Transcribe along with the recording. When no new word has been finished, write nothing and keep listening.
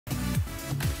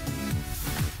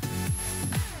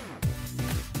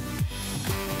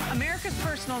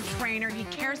personal trainer. He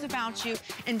cares about you.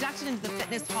 Inducted into the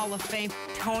Fitness Hall of Fame.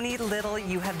 Tony Little,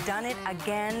 you have done it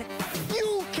again.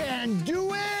 You can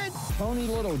do it! Tony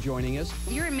Little joining us.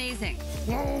 You're amazing.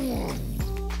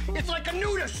 It's like a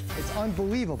nudist. It's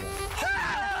unbelievable.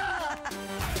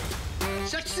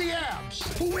 Sexy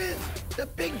abs. Who is the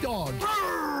big dog?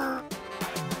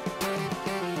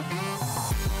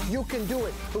 You can do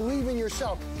it. Believe in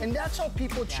yourself. And that's how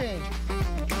people change.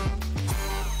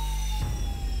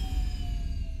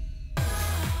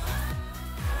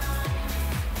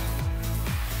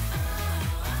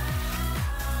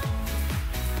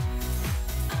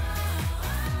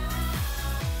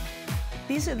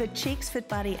 These are the Cheeks Fit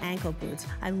Body ankle boots.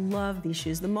 I love these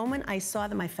shoes. The moment I saw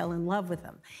them, I fell in love with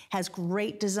them. Has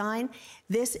great design.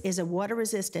 This is a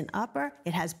water-resistant upper.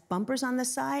 It has bumpers on the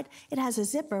side. It has a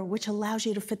zipper, which allows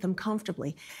you to fit them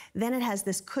comfortably. Then it has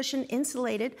this cushion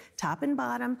insulated top and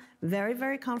bottom, very,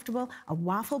 very comfortable. A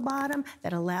waffle bottom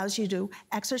that allows you to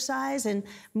exercise and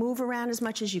move around as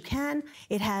much as you can.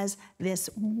 It has this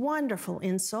wonderful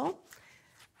insole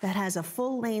that has a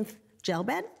full-length gel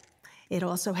bed. It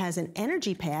also has an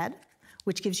energy pad,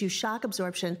 which gives you shock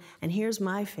absorption. And here's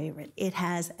my favorite. It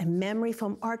has a memory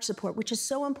foam arch support, which is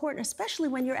so important, especially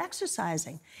when you're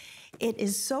exercising. It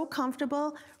is so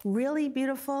comfortable, really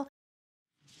beautiful.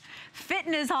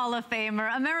 Fitness Hall of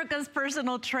Famer, America's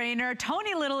personal trainer,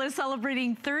 Tony Little is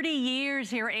celebrating 30 years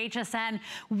here at HSN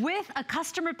with a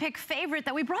customer pick favorite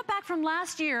that we brought back from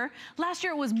last year. Last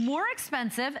year it was more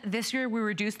expensive. This year we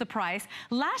reduced the price.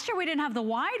 Last year we didn't have the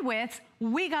wide widths.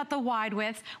 We got the wide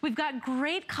widths. We've got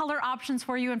great color options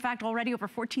for you. In fact, already over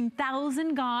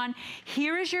 14,000 gone.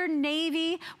 Here is your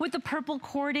navy with the purple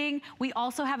cording. We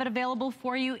also have it available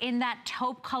for you in that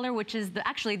taupe color, which is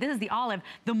actually, this is the olive,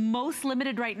 the most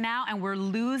limited right now, and we're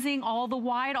losing all the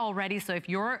wide already. So if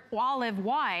you're olive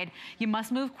wide, you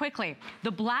must move quickly. The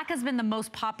black has been the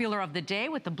most popular of the day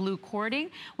with the blue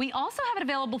cording. We also have it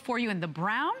available for you in the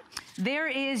brown. There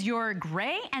is your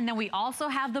gray, and then we also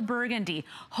have the burgundy.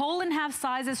 Whole and half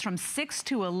sizes from 6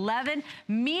 to 11,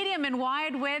 medium and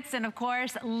wide widths, and of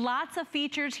course, lots of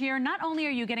features here. Not only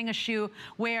are you getting a shoe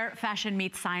where fashion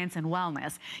meets science and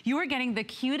wellness, you are getting the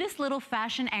cutest little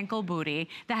fashion ankle bootie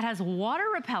that has water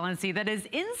repellency, that is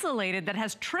insulated, that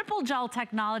has triple gel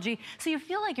technology, so you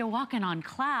feel like you're walking on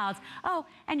clouds. Oh,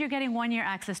 and you're getting 1-year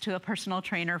access to a personal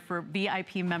trainer for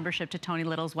VIP membership to Tony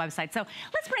Little's website. So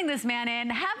let's bring this man in.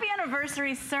 Happy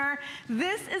anniversary, sir.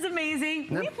 This is amazing.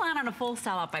 We plan on a full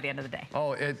sellout by the end of the day.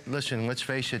 Oh, listen, let's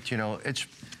face it, you know, it's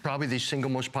probably the single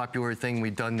most popular thing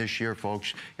we've done this year,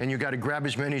 folks. And you got to grab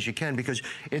as many as you can because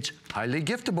it's highly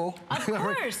giftable. Of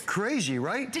course. Crazy,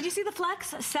 right? Did you see the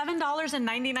flex?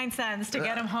 $7.99 to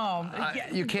get them home.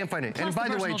 You can't find it. And by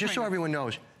the way, just so everyone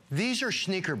knows, these are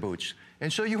sneaker boots.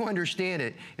 And so you understand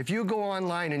it. If you go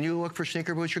online and you look for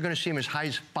sneaker boots, you're gonna see them as high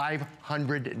as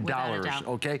 $500,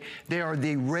 okay? They are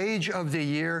the rage of the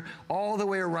year, all the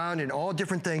way around in all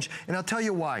different things. And I'll tell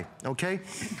you why, okay?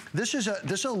 This is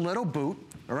a little boot,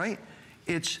 all right?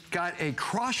 It's got a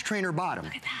cross-trainer bottom.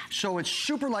 Look at that. So it's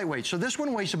super lightweight. So this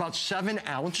one weighs about 7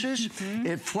 ounces.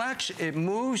 It flexes, it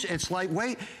moves, it's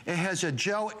lightweight. It has a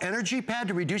gel energy pad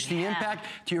to reduce the impact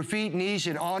to your feet, knees,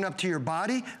 and on up to your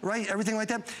body, right? Everything like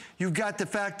that. You've got the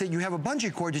fact that you have a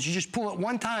bungee cord that you just pull it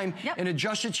one time and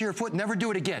adjust it to your foot, never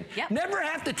do it again. Never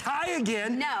have to tie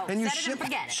again. No, and you set it and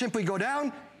forget it. Simply go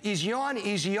down, easy on,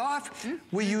 easy off.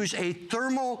 We use a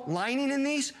thermal lining in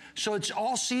these, so it's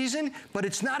all season, but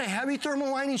it's not a heavy thermal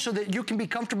lining so that you can be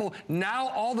comfortable now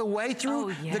all the way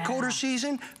through the colder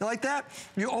season, like that.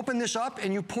 You open this up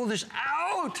and you pull this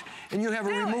out, and you have a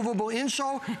removable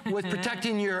insole with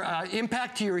protecting your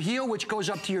impact to your heel, which goes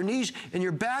up to your knees and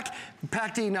your back,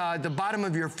 impacting the bottom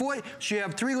of your foot. So you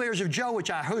have 3 layers of gel, which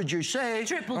I heard you say.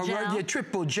 Triple gel. Yeah,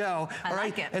 triple gel. I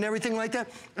like it. And everything like that.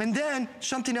 And then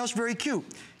something else very cute.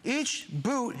 Each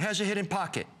boot has a hidden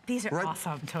pocket. These are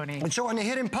awesome, Tony. And so in the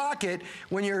hidden pocket,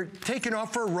 when you're taking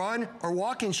off for a run or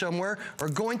walking somewhere or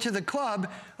going to the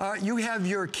club, you have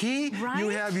your key, you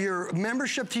have your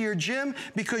membership to your gym,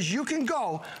 because you can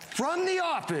go from the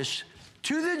office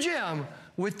to the gym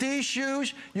with these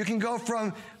shoes. You can go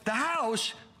from the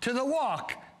house to the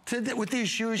walk. With these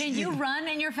shoes. Can you run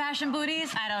in your fashion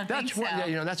booties? I don't think so. Yeah,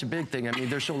 you know, that's a big thing. I mean,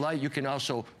 they're so light, you can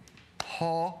also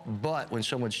tall butt when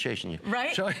someone's chasing you.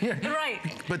 Right? So, yeah. Right.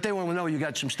 But they want to know you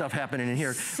got some stuff happening in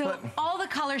here. So all the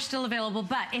colors still available,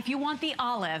 but if you want the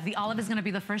olive is going to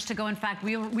be the first to go. In fact,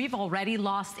 we've already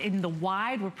lost in the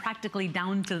wide. We're practically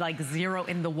down to like 0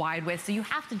 in the wide width, so you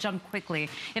have to jump quickly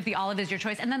if the olive is your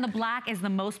choice. And then the black is the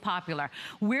most popular.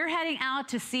 We're heading out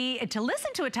to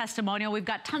listen to a testimonial. We've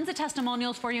got tons of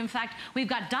testimonials for you. In fact, we've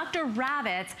got Dr.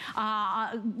 Rabbit's,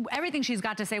 everything she's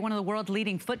got to say, one of the world's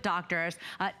leading foot doctors.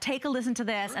 Take a listen to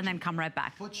this and then come right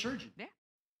back. Foot surgeon. Yeah.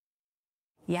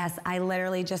 Yes, I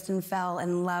literally just fell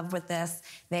in love with this.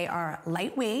 They are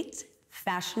lightweight,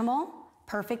 fashionable,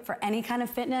 perfect for any kind of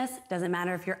fitness. Doesn't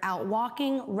matter if you're out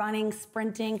walking, running,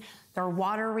 sprinting. They're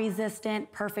water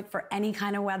resistant, perfect for any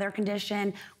kind of weather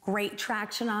condition. Great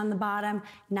traction on the bottom,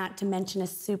 not to mention a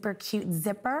super cute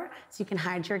zipper, so you can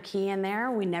hide your key in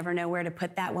there. We never know where to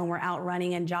put that when we're out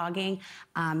running and jogging.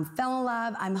 Fell in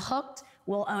love, I'm hooked.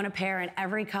 We'll own a pair in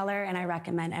every color, and I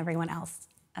recommend everyone else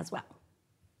as well.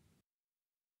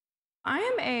 I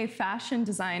am a fashion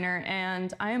designer,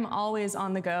 and I am always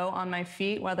on the go on my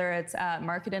feet, whether it's at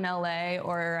market in LA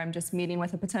or I'm just meeting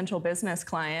with a potential business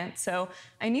client. So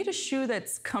I need a shoe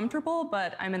that's comfortable,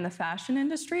 but I'm in the fashion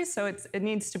industry, so it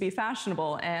needs to be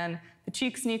fashionable, and the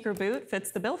cheek sneaker boot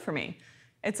fits the bill for me.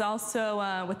 It's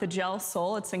also with the gel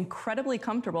sole, it's incredibly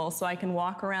comfortable, so I can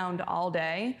walk around all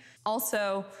day.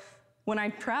 Also, when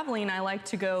I'm traveling, I like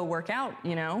to go work out,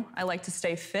 you know? I like to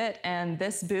stay fit, and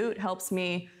this boot helps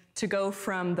me to go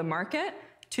from the market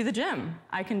to the gym.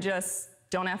 I can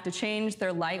don't have to change.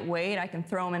 They're lightweight. I can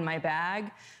throw them in my bag.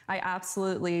 I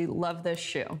absolutely love this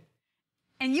shoe.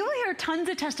 And you will hear tons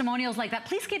of testimonials like that.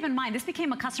 Please keep in mind, this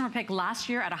became a customer pick last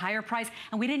year at a higher price,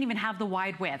 and we didn't even have the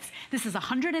wide widths. This is a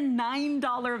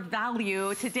 $109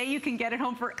 value. Today you can get it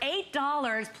home for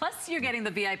 $8, plus you're getting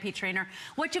the VIP trainer.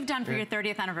 What you've done for your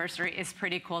 30th anniversary is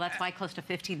pretty cool. That's why close to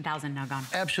 15,000 now gone.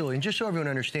 Absolutely, and just so everyone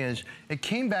understands, it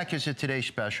came back as a Today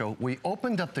Special. We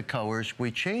opened up the colors,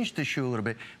 we changed the shoe a little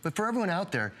bit, but for everyone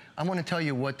out there, I want to tell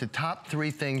you what the top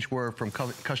 3 things were from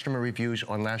customer reviews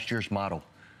on last year's model.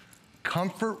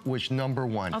 Comfort was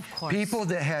 #1. Of course. People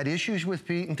that had issues with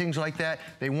feet and things like that,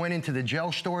 they went into the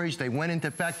gel stories, they went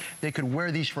into fact, they could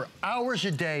wear these for hours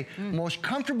a day. Most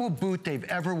comfortable boot they've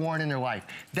ever worn in their life.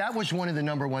 That was one of the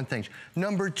 #1 things.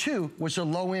 #2 was the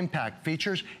low impact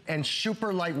features and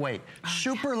super lightweight.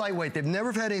 Super lightweight, they've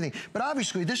never had anything. But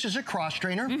obviously this is a cross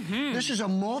trainer. This is a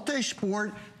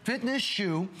multi-sport fitness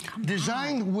shoe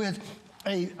designed with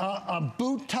a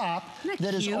boot top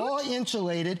that is all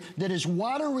insulated, that is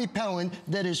water repellent,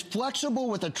 that is flexible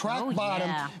with a track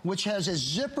bottom, which has a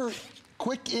zipper,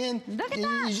 quick in,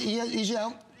 easy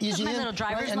out, easy in.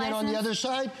 Right? And then on the other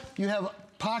side, you have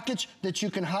pockets that you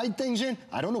can hide things in.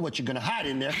 I don't know what you're going to hide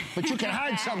in there, but you can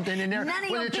hide something in there.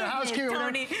 Whether it's your house key or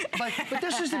whatever. But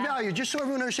this is the value, just so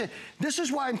everyone understands. This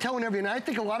is why I'm telling everyone, and I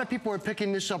think a lot of people are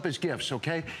picking this up as gifts,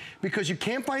 okay? Because you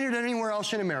can't find it anywhere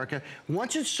else in America.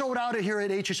 Once it's sold out of here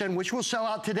at HSN, which will sell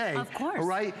out today. Of course. All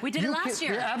right? We did it last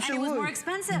year, absolutely. and it was more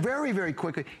expensive. Very, very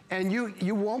quickly. And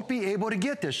you won't be able to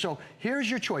get this. So here's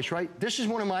your choice, right? This is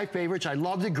one of my favorites. I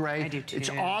love the gray. I do too. It's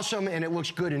awesome, and it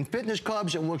looks good in fitness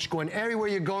clubs. It looks good everywhere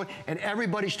you're going, and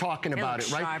everybody's talking about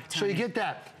it, right? Sharp, so you get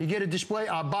that. You get a display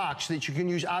box that you can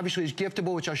use, obviously, as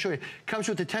giftable, which I'll show you. Comes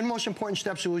with the 10 most important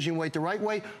steps to losing weight the right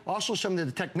way. Also, some of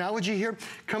the technology here.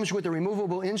 Comes with a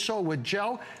removable insole with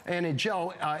gel and a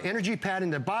gel energy pad in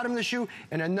the bottom of the shoe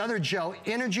and another gel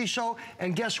energy sole.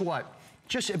 And guess what?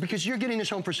 Just because you're getting this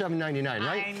home for $7.99,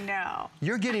 right? I know.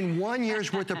 You're getting 1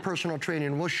 year's worth of personal training,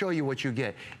 and we'll show you what you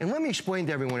get. And let me explain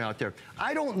to everyone out there,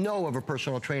 I don't know of a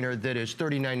personal trainer that is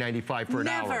 $39.95 for an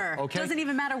hour. Never. Okay? Doesn't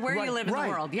even matter where you live in the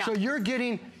world. Yeah. So you're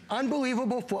getting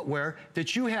unbelievable footwear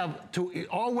that you have,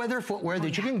 all-weather footwear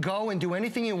that you can go and do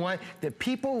anything you want, that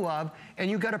people love, and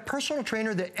you've got a personal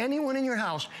trainer that anyone in your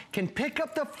house can pick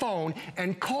up the phone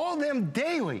and call them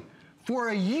daily for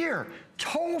a year,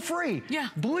 toll-free. Yeah.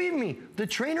 Believe me, the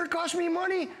trainer costs me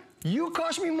money. You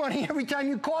cost me money every time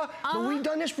you call, but we've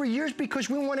done this for years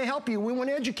because we want to help you. We want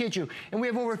to educate you. And we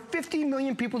have over 50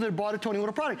 million people that have bought a Tony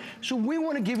Little product. So we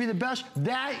want to give you the best.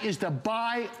 That is the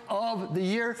buy of the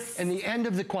year and the end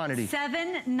of the quantity.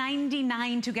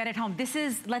 $7.99 to get it home. This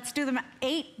is, let's do them,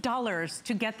 $8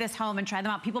 to get this home and try them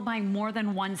out. People buying more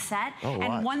than one set.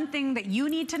 And one thing that you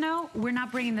need to know, we're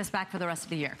not bringing this back for the rest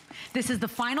of the year. This is the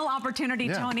final opportunity,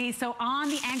 Tony. So on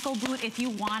the ankle boot, if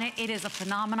you want it, it is a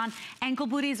phenomenon. Ankle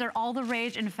booties are they're all the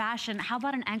rage in fashion. How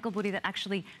about an ankle bootie that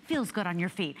actually feels good on your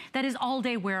feet? That is all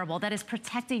day wearable, that is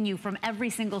protecting you from every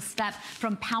single step,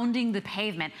 from pounding the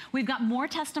pavement. We've got more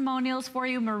testimonials for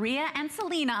you, Maria and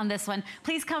Selena on this one.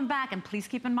 Please come back, and please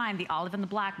keep in mind the olive and the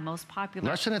black, most popular.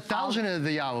 Less than 1,000 of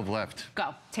the olive left.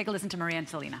 Go, take a listen to Maria and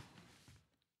Selena.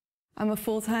 I'm a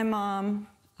full-time mom.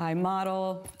 I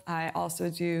model. I also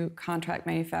do contract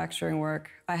manufacturing work.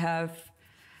 I have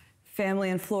family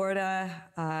in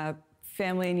Florida,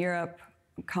 family in Europe.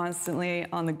 I'm constantly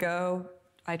on the go.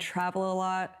 I travel a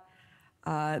lot.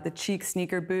 The Cheek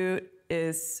sneaker boot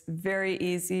is very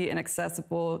easy and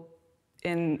accessible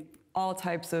in all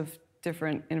types of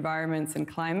different environments and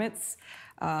climates.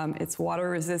 It's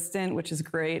water resistant, which is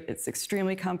great. It's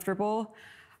extremely comfortable.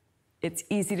 It's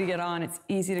easy to get on, it's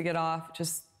easy to get off.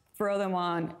 Just throw them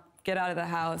on, get out of the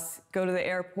house, go to the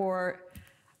airport.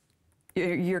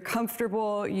 You're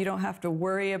comfortable, you don't have to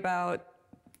worry about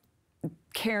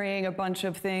carrying a bunch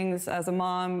of things as a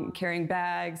mom, carrying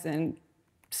bags and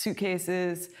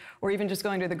suitcases, or even just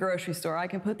going to the grocery store. I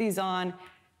can put these on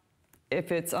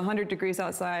if it's 100 degrees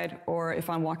outside or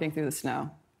if I'm walking through the snow.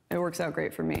 It works out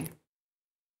great for me.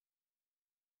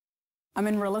 I'm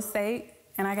in real estate,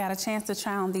 and I got a chance to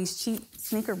try on these cheap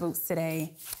sneaker boots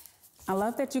today. I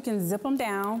love that you can zip them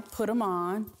down, put them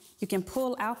on. You can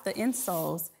pull out the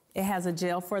insoles. It has a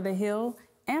gel for the heel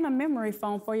and a memory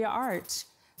foam for your arch.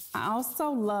 I also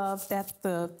love that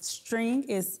the string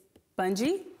is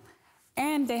spongy,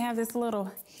 and they have this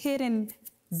little hidden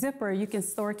zipper you can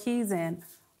store keys in.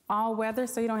 All weather,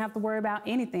 so you don't have to worry about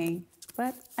anything.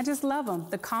 But I just love them,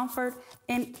 the comfort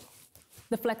and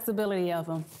the flexibility of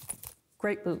them.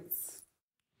 Great boots.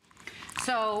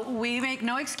 So we make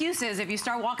no excuses if you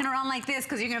start walking around like this,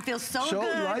 because you're gonna feel so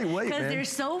good. Lightweight, because man. they're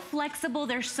so flexible,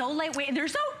 they're so lightweight, and they're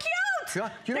so cute. Yeah,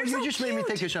 you know, you just made me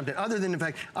think of something. Other than the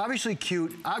fact, obviously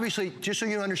cute, obviously, just so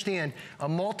you understand, a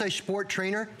multi-sport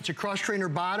trainer. It's a cross trainer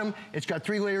bottom. It's got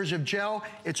 3 layers of gel.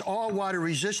 It's all water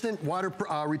resistant, water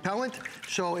repellent.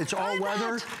 So it's all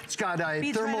weather. It's got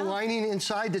a thermal lining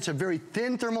inside that's a very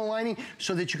thin thermal lining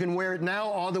so that you can wear it now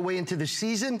all the way into the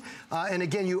season. And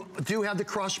again, you do have the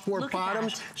cross sport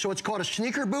bottoms. So it's called a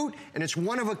sneaker boot, and it's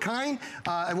one of a kind.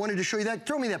 I wanted to show you that.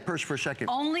 Throw me that purse for a second.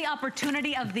 Only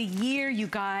opportunity of the year, you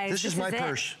guys. This is my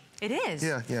purse. It is?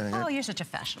 Yeah. Oh, you're such a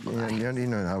fashionable guy. Yeah, you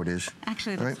know how it is.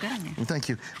 Actually, it looks good on you. Thank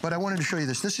you. But I wanted to show you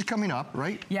this. This is coming up,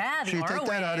 right? Yeah, so you take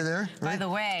that out of there, right? By the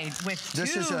way, with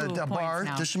this is a bar.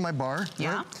 now. This is my bar.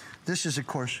 Yeah. Right? This is, of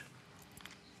course,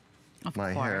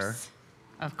 my hair.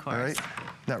 Of course. All right.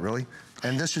 Not really.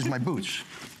 And this is my boots.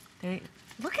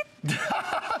 Look at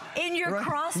in your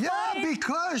crossbody. Yeah,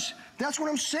 because that's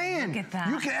what I'm saying. Look at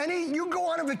that. You go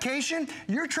on a vacation,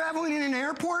 you're traveling in an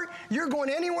airport, you're going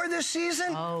anywhere this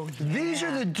season. Oh, yeah. These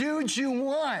are the dudes you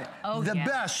want. Oh, the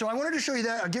best. So I wanted to show you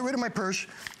that. I'll get rid of my purse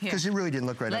because it really didn't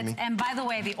look right on me. And by the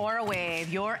way, the Aura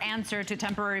Wave, your answer to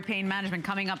temporary pain management,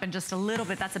 coming up in just a little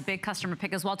bit. That's a big customer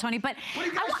pick as well, Tony. But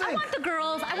I want the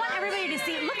girls, I want everybody to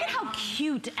see, look at how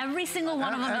cute every single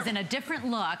one of them is in a different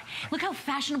look. Look how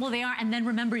fashionable they are. And then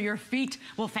remember, your feet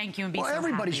will thank you and be so happy. Well,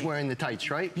 everybody's wearing the tights,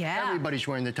 right? Yeah. Everybody's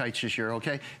wearing the tights this year,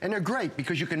 okay? And they're great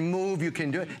because you can move, you can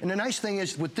do it. And the nice thing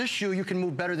is with this shoe, you can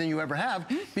move better than you ever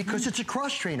have because it's a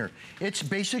cross trainer. It's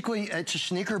basically, it's a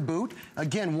sneaker boot.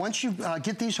 Again, once you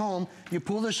get these home, you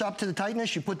pull this up to the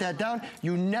tightness, you put that down,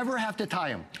 you never have to tie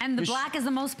them. And the black is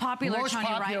the most popular, Tony,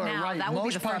 right now. Right. That will be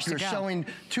the first to go. Selling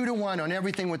 2 to 1 on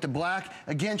everything with the black.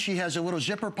 Again, she has a little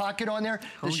zipper pocket on there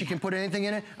that she can put anything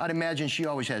in it. I'd imagine she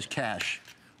always has cash.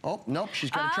 Oh, nope,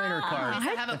 she's got a trainer card. I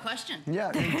have a question.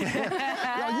 Yeah.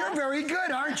 Well, you're very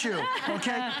good, aren't you?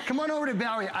 Okay, come on over to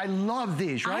Valerie. I love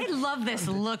these, right? I love this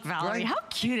look, Valerie. Right? How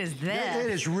cute is this?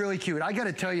 It is really cute. I got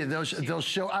to tell you, those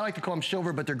I like to call them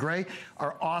silver, but they're gray,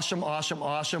 are awesome, awesome,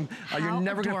 awesome. You're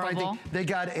never going to find things. They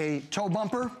got a toe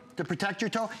bumper to protect your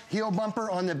toe, heel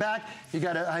bumper on the back. You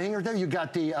got a hanger there. You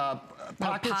got the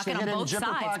pockets, the hidden zipper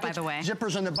pockets, by the way.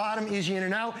 Zippers on the bottom, easy in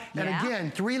and out. And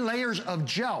again, 3 layers of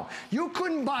gel. You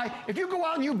couldn't buy, if you go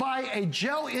out and you buy a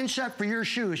gel inset for your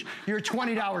shoes, you're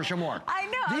 $20 or more. I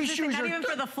know. These shoes not are even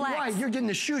for the flex. Right, you're getting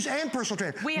the shoes and personal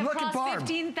trainer. We have crossed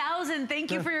 15,000.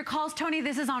 Thank you for your calls, Tony.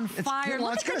 This is on fire.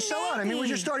 Well, it's going to sell out. I mean, we're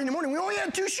just starting in the morning. We only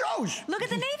had 2 shows. Look at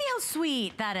the navy, how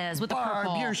sweet that is with the Barb,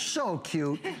 purple. you're so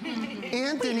cute.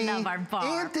 Anthony, we love our Barb.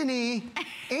 Anthony.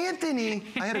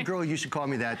 I had a girl who used to call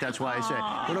me that. That's why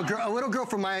I say. A little girl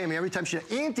from Miami. Every time she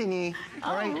said, Anthony,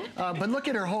 all right. But look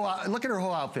at her whole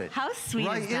outfit. How sweet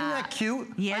right? is that? Isn't that cute?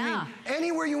 Yeah. I mean,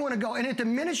 anywhere you want to go. And at the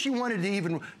minute she wanted to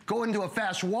even go into a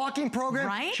fast walking program,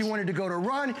 right? She wanted to go to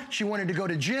run. She wanted to go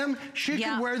to gym. She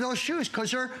could wear those shoes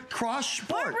because they're cross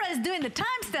sport. Barbara is doing the time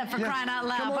step for crying out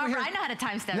loud. Barbara, I know how to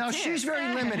time step now too. she's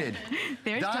very limited.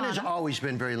 Donna's always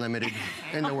been very limited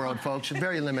in the world, folks.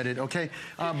 Very limited, okay?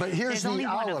 But here's the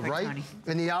olive, right? Tony.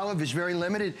 And the olive is very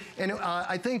limited. And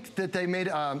I think that they made,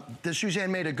 that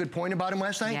Suzanne made a good point about him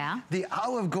last night. Yeah. The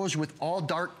olive goes with all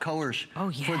dark colors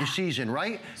for the season,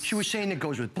 right? She was saying it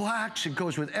goes with blacks, it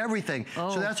goes with everything.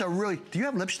 So that's a really, do you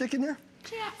have lipstick in there?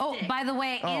 Oh, by the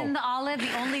way, in the olive,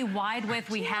 the only wide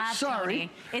width we have, Tony,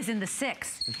 is in the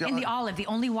 6. In the olive, the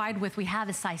only wide width we have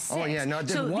is size 6. Oh, yeah, no,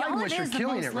 the wide widths are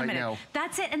killing it right now.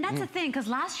 That's it, and that's the thing, because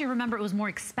last year, remember, it was more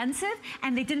expensive,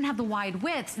 and they didn't have the wide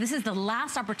widths. This is the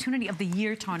last opportunity of the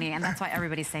year, Tony, and that's why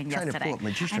everybody's saying yes today.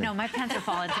 I know, my pants are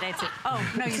falling today, too. Oh,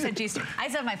 no, you said G-string. I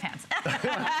said my pants.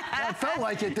 It felt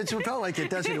like it. It felt like it,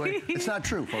 doesn't it? It's not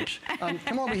true, folks.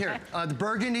 Come over here. The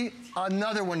burgundy,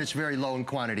 another one that's very low in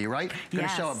quantity, right? Gonna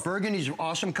sell it. Burgundy's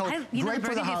awesome color. Great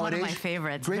for the holidays. One of my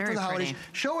favorites. Great for the holidays.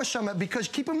 Show us some, because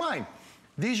keep in mind,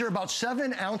 these are about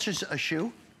 7 ounces a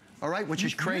shoe. All right, which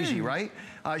is crazy, right?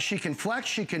 She can flex,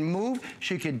 she can move,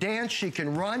 she can dance, she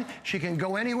can run, she can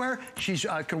go anywhere. She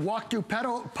can walk through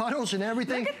puddles and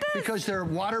everything because they're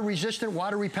water resistant,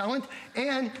 water repellent,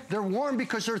 and they're warm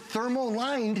because they're thermal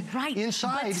lined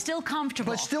inside. But still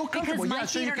comfortable. Because my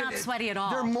feet are not sweaty at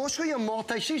all. They're mostly a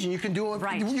multi-season. You can do it,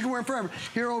 you can wear them forever.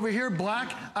 Here, over here,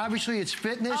 black. Obviously, it's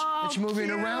fitness. It's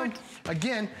moving around.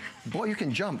 Again, boy, you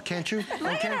can jump, can't you?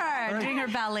 Look at her doing her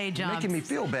ballet jump. Making me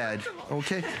feel bad,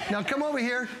 okay? Now come over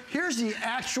here. Here's the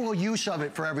actual use of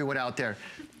it for everyone out there.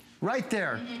 Right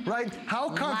there, right? How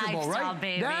comfortable, right?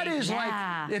 Baby. That is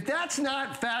like, if that's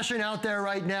not fashion out there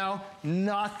right now,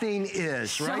 nothing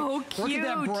is, right? So cute. Look at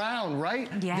that brown, right?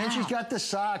 Yeah. Then she's got the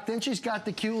sock, then she's got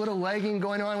the cute little legging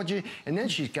going on with you, and then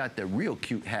she's got the real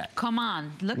cute hat. Come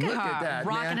on, look at her. That,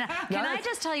 rocking man. it. Can I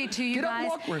just tell you too, you guys,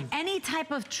 any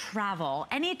type of travel,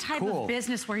 any type of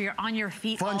business where you're on your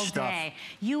feet all day,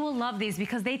 you will love these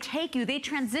because they take you, they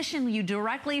transition you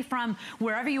directly from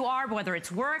wherever you are, whether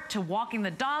it's work to walking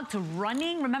the dog to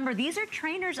running. Remember, these are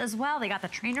trainers as well. They got the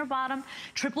trainer bottom,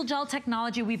 triple gel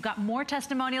technology. We've got more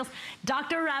testimonials.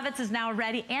 Dr. Ravitz is now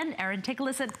ready. And Erin, take a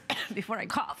listen before I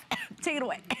cough. Take it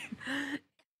away.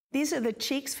 These are the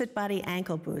Cheeks Fit Body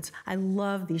ankle boots. I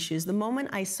love these shoes. The moment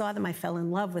I saw them, I fell in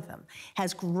love with them.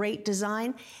 Has great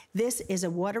design. This is a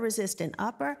water-resistant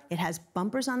upper. It has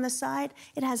bumpers on the side.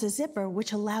 It has a zipper,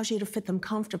 which allows you to fit them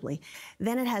comfortably.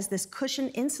 Then it has this cushion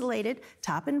insulated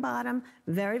top and bottom,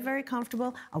 very, very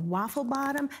comfortable. A waffle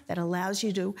bottom that allows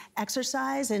you to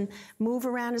exercise and move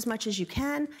around as much as you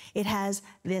can. It has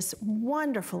this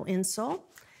wonderful insole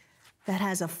that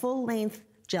has a full-length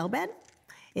gel bed.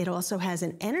 It also has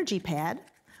an energy pad,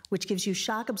 which gives you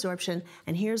shock absorption.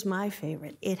 And here's my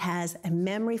favorite. It has a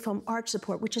memory foam arch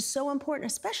support, which is so important,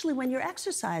 especially when you're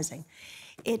exercising.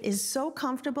 It is so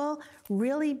comfortable,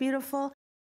 really beautiful.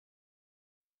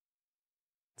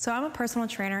 So I'm a personal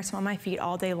trainer, so I'm on my feet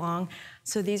all day long.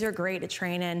 So these are great to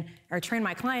train in, or train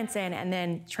my clients in, and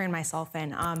then train myself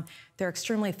in. They're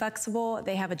extremely flexible.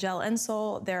 They have a gel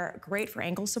insole. They're great for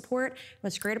ankle support.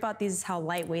 What's great about these is how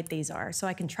lightweight these are. So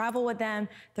I can travel with them.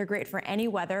 They're great for any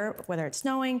weather, whether it's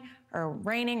snowing or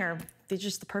raining, or they're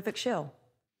just the perfect shoe.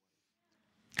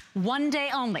 One day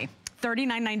only.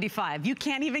 $39.95. You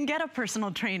can't even get a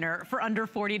personal trainer for under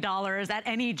 $40 at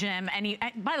any gym.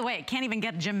 By the way, can't even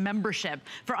get a gym membership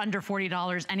for under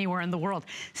 $40 anywhere in the world.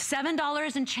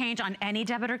 $7 and change on any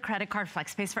debit or credit card,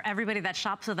 flex space for everybody that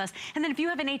shops with us. And then if you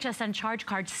have an HSN charge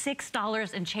card,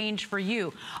 $6 and change for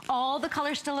you. All the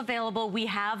colors still available. We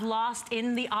have lost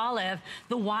in the olive,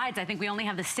 the wides. I think we only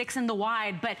have the 6 in the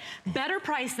wide, but better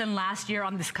price than last year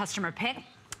on this customer pick.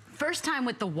 First time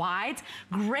with the wides.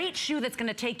 Great shoe that's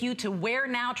gonna take you to wear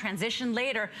now, transition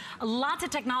later. Lots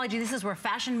of technology. This is where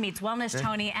fashion meets wellness,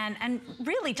 Tony, and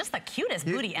really just the cutest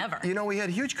booty ever. You know, we had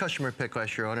a huge customer pick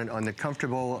last year on the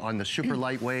comfortable, on the super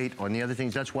lightweight, on the other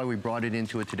things. That's why we brought it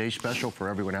into a Today Special for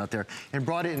everyone out there, and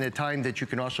brought it in a time that you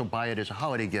can also buy it as a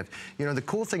holiday gift. You know, the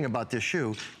cool thing about this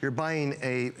shoe, you're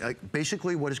buying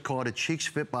basically what is called a Cheeks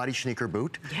Fit Body sneaker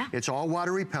boot. Yeah. It's all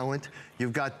water repellent.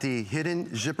 You've got the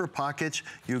hidden zipper pockets.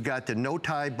 You've got got the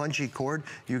no-tie bungee cord.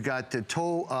 You've got the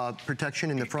toe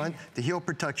protection in the front, the heel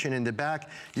protection in the back.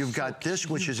 You've got this,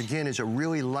 which is, again, is a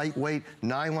really lightweight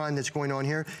nylon that's going on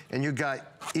here. And you've got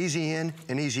easy in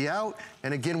and easy out.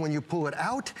 And again, when you pull it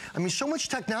out, I mean, so much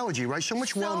technology, right? So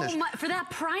much wellness. For that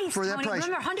price, For that Tony. price.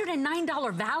 Remember,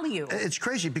 $109 value. It's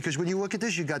crazy because when you look at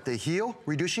this, you got the heel,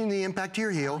 reducing the impact to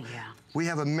your heel. Oh, yeah. We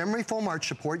have a memory foam arch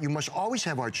support. You must always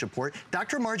have arch support.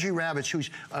 Dr. Margie Ravitz, who's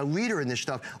a leader in this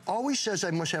stuff, always says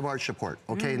I must have arch support,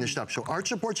 okay, in this stuff. So arch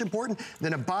support's important,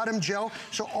 then a bottom gel.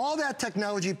 So all that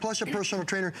technology plus a personal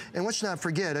trainer. And let's not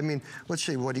forget, I mean, let's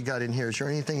see what you got in here. Is there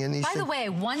anything in these By the way,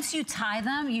 once you tie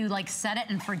them, you like set it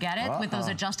and forget it with those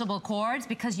adjustable cords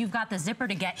because you've got the zipper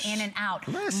to get in and out.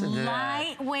 Listen to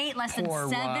that. Lightweight, less than Poor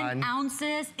 7 Ron.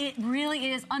 ounces. It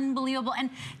really is unbelievable. And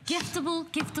giftable,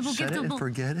 giftable, Set giftable. it and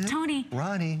forget it? Tony.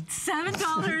 Ronnie.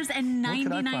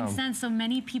 $7.99. So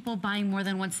many people buying more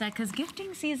than one set because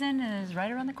gifting season is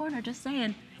right around the corner. Just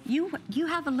saying. You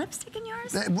have a lipstick in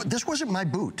yours? This wasn't my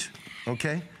boot,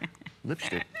 okay?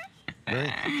 Lipstick.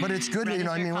 Right? But it's good, you know,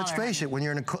 I mean, let's face it, when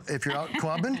you're if you're out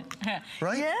clubbing,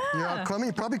 right? Yeah. You're out clubbing,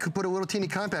 you probably could put a little teeny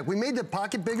compact. We made the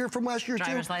pocket bigger from last year,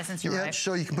 Driver's license, you're right.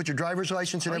 So you can put your driver's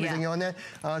license and everything on that.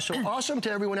 So awesome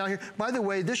to everyone out here. By the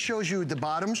way, this shows you the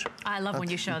bottoms. I love when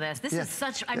you show this. This is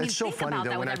such, I mean, it's so think funny, about though.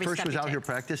 that When with I every first step was you out here take.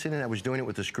 practicing it, I was doing it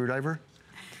with a screwdriver.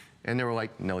 And they were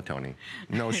like, no, Tony,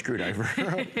 no screwdriver. We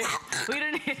don't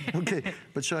need Okay,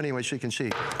 but so anyway, so you can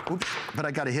see. Oops, but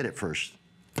I got to hit it first.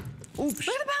 Oops.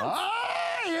 Look at the bounce.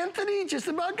 Anthony, just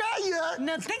about got you.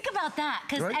 Now think about that,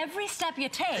 because every step you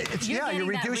take, you're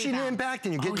reducing the impact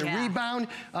and you're getting the rebound.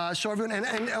 So everyone,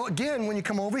 and again, when you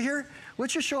come over here,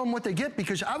 let's just show them what they get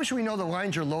because obviously we know the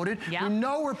lines are loaded. Yep. We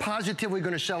know we're positively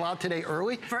going to sell out today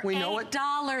early. For we know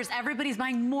 $8, everybody's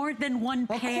buying more than one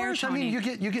pair. Of course, Tony. I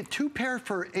mean you get 2 pair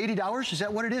for $80. Is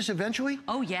that what it is eventually?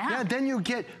 Oh yeah. Yeah. Then you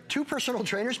get 2 personal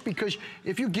trainers because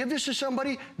if you give this to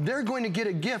somebody, they're going to get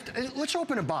a gift. Let's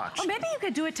open a box. Or maybe you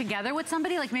could do it together with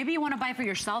somebody. Like maybe you want to buy for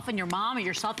yourself and your mom or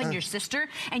yourself and your sister,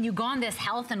 and you go on this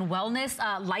health and wellness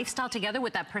lifestyle together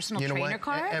with that personal trainer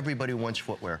card. Everybody wants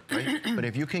footwear, right? But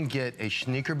if you can get a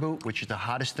sneaker boot, which is the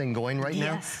hottest thing going right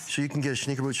now, so you can get a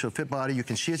sneaker boot, so fit body, you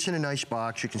can see it's in a nice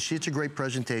box, you can see it's a great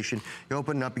presentation, you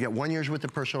open it up, you got 1 year's worth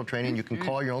of personal training, you can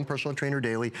call your own personal trainer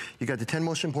daily, you got the 10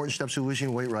 most important steps to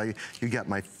losing weight right, you got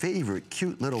my favorite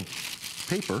cute little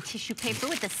paper. Tissue paper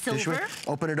with the silver.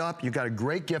 Open it up, you got a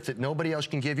great gift that nobody else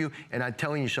can give you, and I'm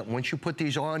telling you something, once you put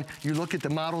these on, you look at the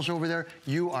models over there,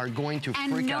 you are going to freak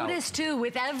out. And notice too,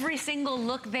 with every single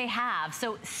look they have,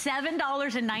 so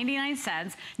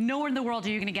 $7.99, nowhere in the world are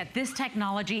you gonna get this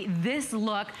technology, this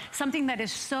look, something that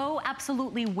is so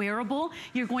absolutely wearable,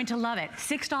 you're going to love it.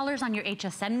 $6 on your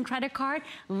HSN credit card.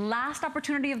 Last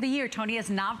opportunity of the year. Tony is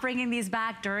not bringing these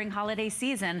back during holiday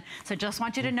season, so just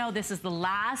want you to know this is the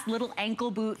last little ankle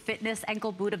boot, fitness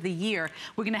ankle boot of the year.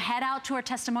 We're gonna head out to our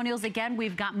testimonials again.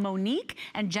 We've got Monique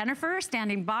and Jennifer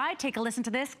standing by. Take a listen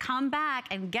to this, come back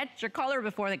and get your color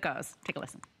before it goes. Take a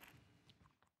listen.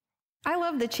 I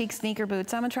love the Cheek sneaker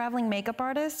boots. I'm a traveling makeup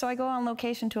artist, so I go on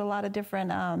location to a lot of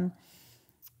different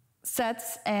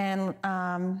sets and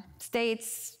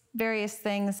states, various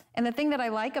things. And the thing that I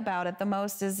like about it the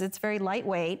most is it's very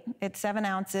lightweight. It's 7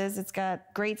 ounces. It's got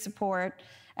great support.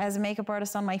 As a makeup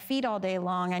artist on my feet all day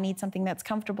long, I need something that's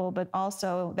comfortable, but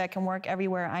also that can work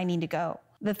everywhere I need to go.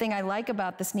 The thing I like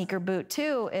about the sneaker boot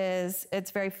too is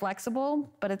it's very flexible,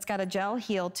 but it's got a gel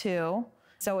heel too.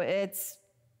 So it's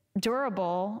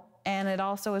durable and it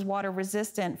also is water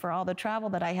resistant for all the travel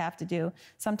that I have to do.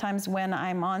 Sometimes when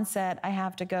I'm on set, I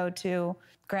have to go to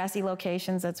grassy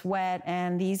locations that's wet,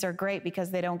 and these are great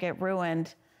because they don't get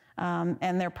ruined.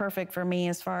 And they're perfect for me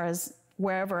as far as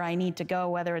wherever I need to go,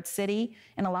 whether it's city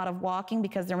and a lot of walking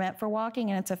because they're meant for walking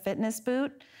and it's a fitness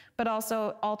boot, but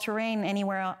also all-terrain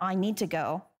anywhere I need to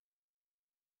go.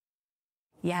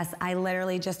 Yes, I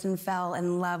literally just fell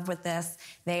in love with this.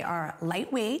 They are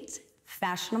lightweight,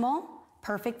 fashionable,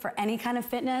 perfect for any kind of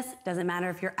fitness. Doesn't matter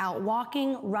if you're out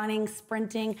walking, running,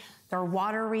 sprinting. They're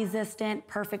water resistant,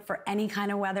 perfect for any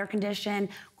kind of weather condition.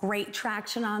 Great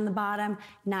traction on the bottom,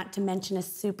 not to mention a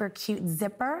super cute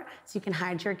zipper, so you can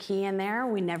hide your key in there.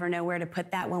 We never know where to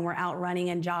put that when we're out running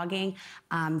and jogging.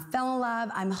 Fell in love,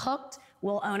 I'm hooked.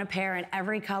 We'll own a pair in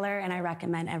every color, and I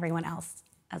recommend everyone else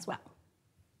as well.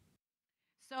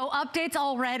 So updates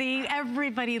already.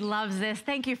 Everybody loves this.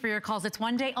 Thank you for your calls. It's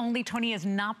one day only. Tony is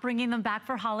not bringing them back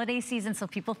for holiday season, so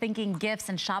people thinking gifts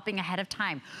and shopping ahead of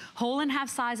time. Whole and half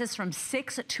sizes from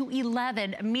 6 to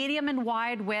 11, medium and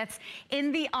wide widths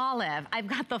in the olive. I've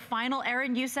got the final,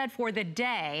 Erin, you said for the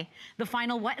day, the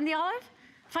final what in the olive?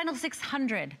 Final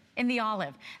 600 in the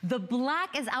olive. The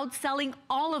black is outselling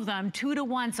all of them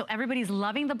 2-to-1. So everybody's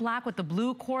loving the black with the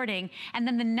blue cording. And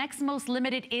then the next most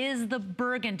limited is the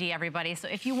burgundy, everybody. So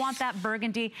if you want that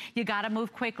burgundy, you gotta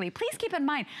move quickly. Please keep in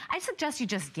mind, I suggest you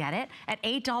just get it at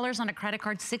 $8 on a credit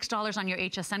card, $6 on your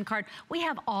HSN card. We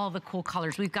have all the cool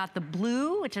colors. We've got the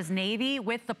blue, which is navy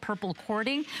with the purple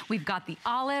cording. We've got the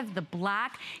olive, the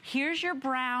black. Here's your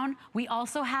brown. We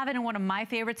also have it in one of my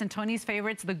favorites and Tony's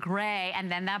favorites, the gray,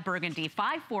 and then that burgundy.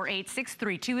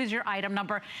 548632 is your item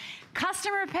number.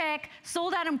 Customer pick,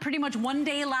 sold out in pretty much one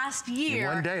day last year.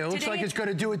 One day, it looks like it's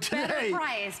gonna do it today. Better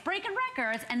price, breaking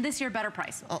records, and this year better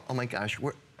price. Oh my gosh,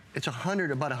 it's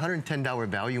about $110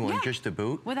 value on just the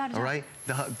boot. Without a doubt. All right,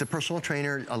 the personal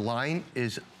trainer line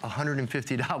is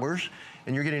 $150,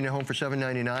 and you're getting it home for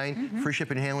 $7.99, free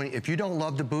shipping and handling. If you don't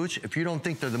love the boots, if you don't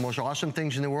think they're the most awesome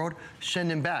things in the world,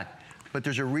 send them back. But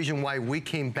there's a reason why we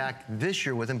came back this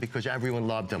year with them, because everyone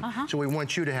loved them. So we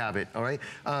want you to have it, all right?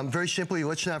 Very simply,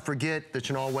 let's not forget it's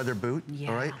an all-weather boot,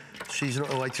 all right?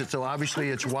 Seasonal, like, so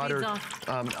obviously it's water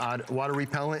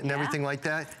repellent and everything like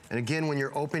that. And again, when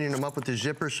you're opening them up with the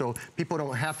zipper, so people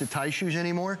don't have to tie shoes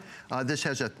anymore, this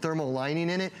has a thermal lining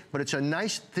in it, but it's a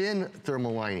nice thin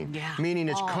thermal lining, meaning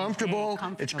it's comfortable,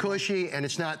 it's cushy, and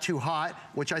it's not too hot,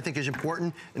 which I think is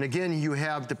important. And again, you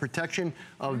have the protection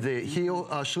of the heel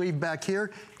sleeve back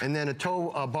here, and then a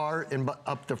toe bar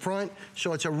up the front.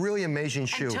 So it's a really amazing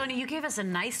shoe. And Tony, you gave us a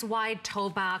nice wide toe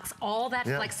box, all that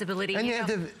flexibility.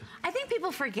 And I think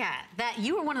people forget that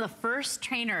you were one of the first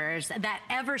trainers that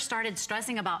ever started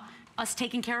stressing about us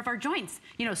taking care of our joints.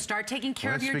 You know, start taking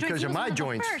care of your joints. Because of my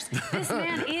joints. This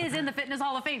man is in the Fitness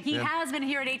Hall of Fame. He has been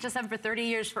here at HSN for 30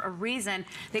 years for a reason.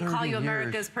 They call you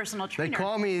America's personal trainer. They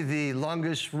call me the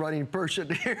longest running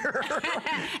person here.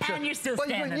 And you're still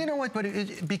standing. But you know what,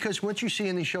 because what you see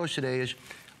in these shows today is,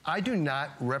 I do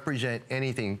not represent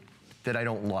anything that I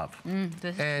don't love.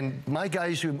 And my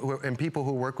guys and people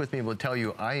who work with me will tell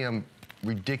you I am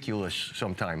ridiculous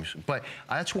sometimes, but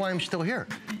that's why I'm still here,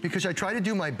 because I try to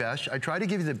do my best, I try to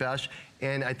give you the best,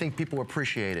 and I think people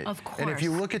appreciate it. Of course. And if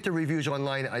you look at the reviews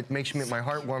online, it makes my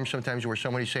heart warm sometimes where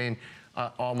somebody's saying,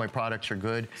 all my products are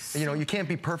good. You know, you can't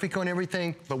be perfect on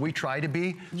everything, but we try to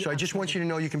be. So I just want you to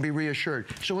know you can be reassured.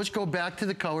 So let's go back to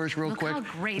the colors real quick. How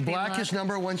great Black is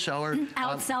 #1 seller.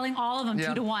 Outselling all of them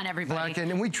 2-to-1, everybody. Black,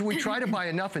 and we try to buy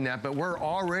enough in that, but we're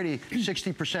already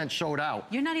 60% sold out.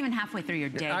 You're not even halfway through your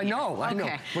day. I know.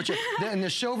 And the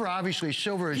silver, obviously,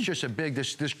 silver is just a big,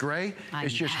 this gray,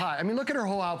 it's just hot. I mean, look at her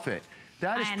whole outfit.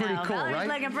 That is pretty cool, Valerie's right?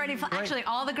 looking pretty Actually,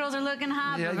 all the girls are looking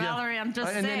hot, but Valerie, I'm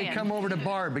just saying. And then you come over to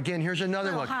Barb. Again, here's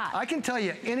another look. Hot. I can tell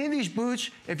you, any of these boots,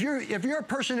 if you're a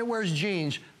person that wears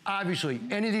jeans, obviously,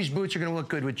 any of these boots are going to look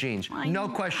good with jeans. No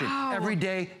question. Every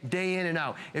day, day in and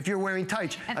out. If you're wearing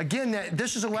tights. Again,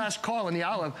 this is the last call in the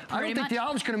olive. I don't think the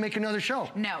olive's going to make another show.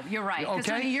 No, you're right.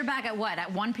 Okay? You're back at what?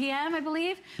 At 1 p.m., I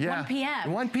believe? Yeah. 1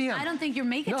 p.m. 1 p.m. I don't think you're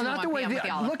making it to 1 p.m. with the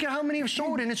olive. Look at how many have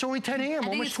sold, and it's only 10 a.m. Almost 20,000. I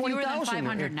think it's fewer than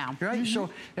 500 now. Right? So,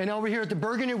 and over here at the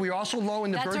burgundy, we're also low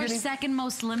in the burgundy. That's our second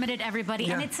most limited,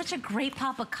 everybody. And it's such a great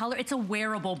pop of color. It's a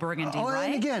wearable burgundy, right?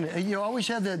 And again, you always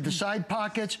have the side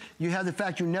pockets. You have the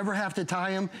fact you never have to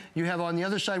tie them. You have on the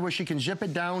other side where she can zip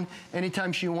it down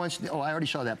anytime she wants. Oh, I already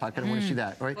saw that pocket. I want to see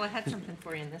that, right? Well, I had something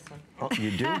for you in this one. Oh,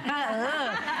 you do?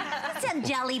 Some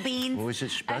jelly beans. Oh, is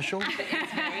it special? It's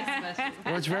very special.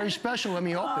 Well, it's very special. Let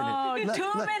me open it.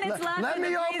 2 minutes left. Let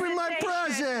me open my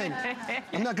present.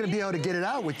 I'm not going to be able to get it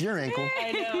out with your ankle.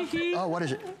 I know. Oh, what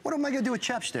is it? What am I going to do with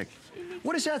chapstick?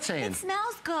 What is that saying? It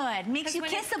smells good. Makes you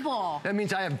kissable. That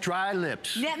means I have dry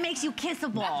lips. That makes you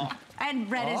kissable.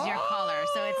 And red is your color,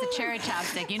 so it's a cherry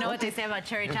chapstick. You know what they say about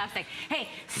cherry chapstick. Hey,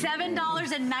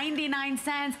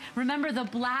 $7.99. Remember, the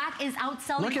black is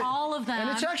outselling all of them. And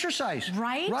it's exercise.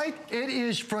 Right? Right? It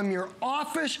is from your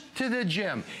office to the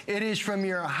gym. It is from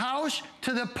your house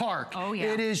to the park. Oh,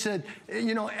 yeah. It is,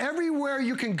 you know, everywhere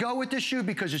you can go with this shoe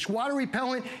because it's water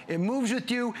repellent, it moves with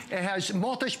you, it has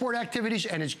multi-sport activities,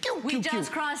 and it's cute, We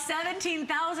just crossed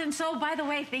 17,000. So, by the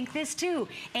way, think this too.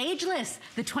 Ageless.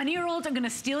 The 20-year-olds are going to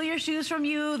steal your shoes from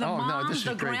you, the moms,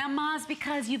 the grandmas,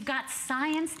 because you've got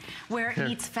science where it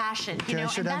meets fashion. You know,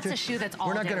 and that's a shoe that's all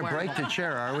We're not going to break the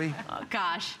chair, are we? Oh,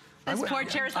 gosh. This poor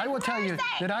chair is like, I will tell you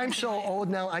that I'm so old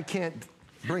now, I can't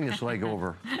bring this leg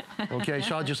over. Okay,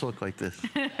 so I'll just look like this.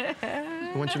 You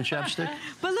want some chapstick?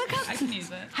 But look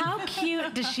how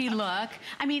cute does she look?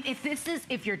 I mean,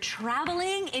 if you're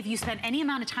traveling, if you spend any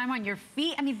amount of time on your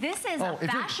feet, I mean, this is a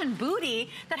fashion booty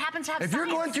that happens to have If you're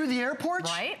going through the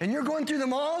airports and you're going through the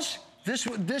malls,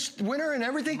 this winter and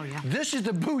everything, this is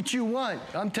the boot you want.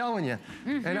 I'm telling you.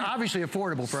 And obviously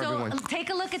affordable for everyone. Take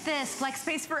a look at this. Flex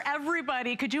space for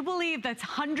everybody. Could you believe that's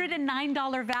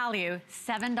 $109 value?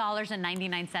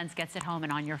 $7.99 gets it home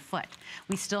and on your foot.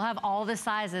 We still have all the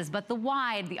sizes, but the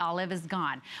wide, the olive is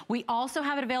gone. We also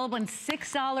have it available in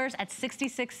 $6 at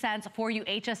 66 cents for you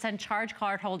HSN charge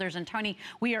card holders. And Tony,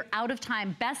 we are out of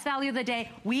time. Best value of the day.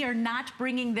 We are not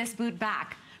bringing this boot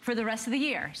back for the rest of the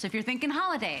year. So if you're thinking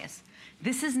holidays,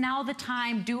 this is now the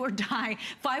time, do or die.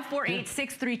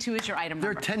 548632 is your item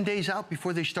number. They're 10 days out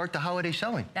before they start the holiday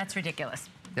selling. That's ridiculous.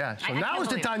 Yeah, so now is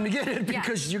the time to get it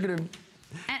because you're gonna...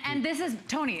 And this is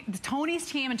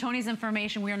Tony's team and Tony's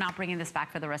information. We are not bringing this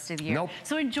back for the rest of the year. Nope.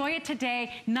 So enjoy it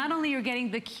today. Not only you're getting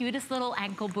the cutest little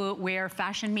ankle boot where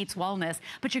fashion meets wellness,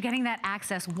 but you're getting that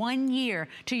access 1 year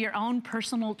to your own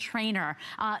personal trainer.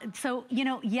 So, you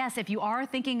know, yes, if you are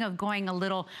thinking of going a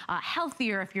little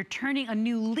healthier, if you're turning a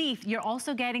new leaf, you're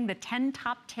also getting the 10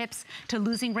 top tips to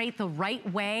losing weight the right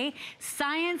way.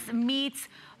 Science meets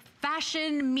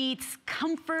fashion meets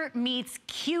comfort meets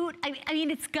cute. I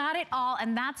mean, it's got it all,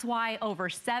 and that's why over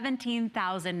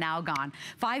 17,000 now gone.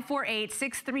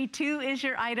 548632 is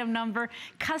your item number.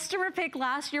 Customer pick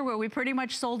last year where we pretty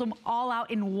much sold them all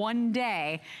out in 1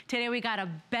 day. Today we got a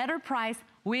better price.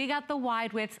 We got the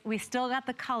wide widths. We still got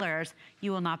the colors.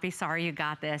 You will not be sorry you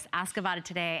got this. Ask about it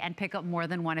today and pick up more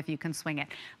than one if you can swing it.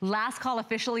 Last call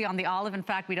officially on the olive. In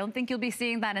fact, we don't think you'll be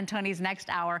seeing that in Tony's next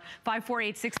hour.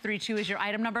 548632 is your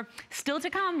item number. Still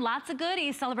to come, lots of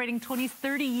goodies celebrating Tony's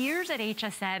 30 years at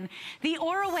HSN. The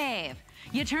Aura Wave.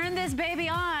 You turn this baby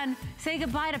on, say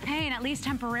goodbye to pain, at least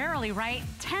temporarily, right?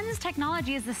 TENS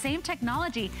technology is the same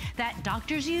technology that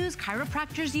doctors use,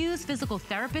 chiropractors use, physical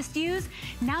therapists use.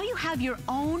 Now you have your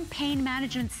own pain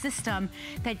management system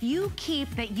that you keep,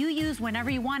 that you use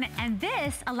whenever you want it. And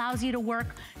this allows you to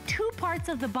work 2 parts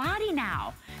of the body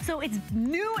now. So it's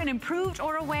new and improved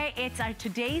Aura Way. It's our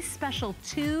today's special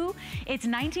 2. It's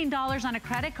 $19 on a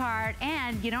credit card,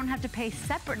 and you don't have to pay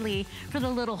separately for the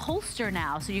little holster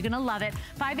now. So you're gonna love it.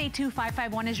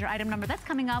 582551 is your item number. That's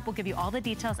coming up. We'll give you all the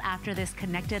details after this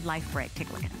Connected Life break. Take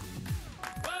a look at it.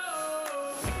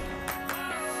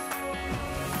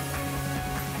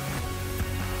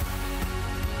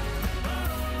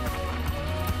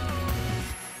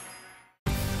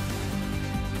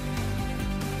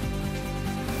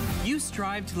 You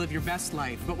strive to live your best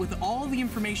life, but with all the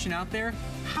information out there,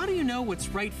 how do you know what's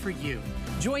right for you?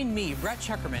 Join me, Brett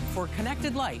Chuckerman, for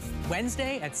Connected Life,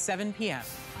 Wednesday at 7 p.m.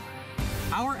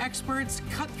 Our experts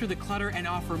cut through the clutter and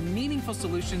offer meaningful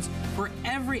solutions for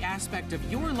every aspect of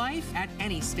your life at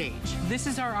any stage. This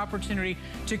is our opportunity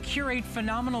to curate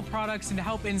phenomenal products and to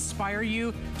help inspire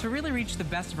you to really reach the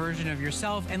best version of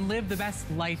yourself and live the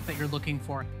best life that you're looking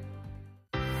for.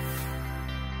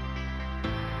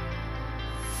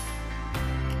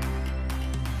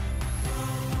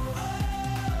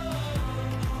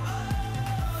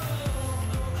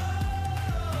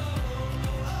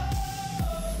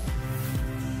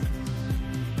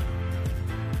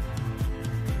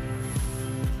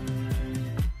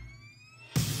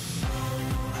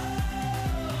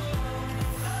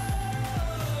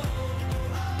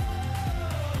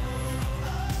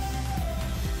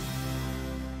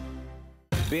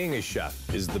 Being a chef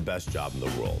is the best job in the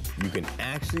world. You can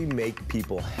actually make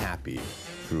people happy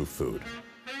through food.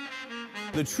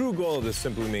 The true goal of the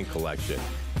Simply Mean collection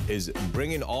is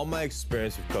bringing all my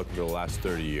experience of cooking for the last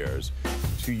 30 years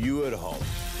to you at home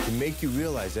to make you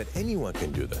realize that anyone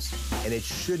can do this. And it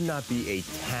should not be a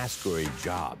task or a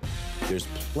job. There's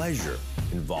pleasure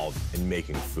involved in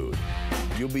making food.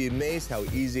 You'll be amazed how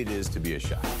easy it is to be a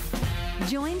chef.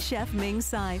 Join Chef Ming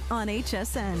Tsai on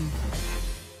HSN.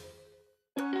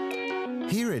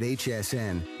 Here at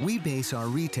HSN, we base our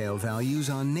retail values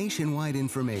on nationwide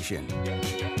information.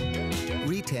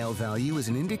 Retail value is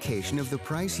an indication of the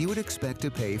price you would expect to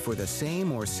pay for the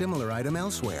same or similar item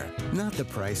elsewhere, not the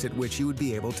price at which you would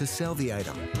be able to sell the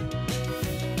item.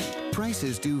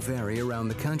 Prices do vary around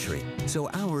the country, so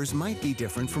ours might be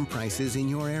different from prices in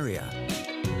your area.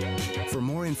 For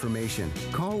more information,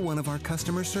 call one of our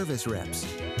customer service reps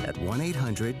at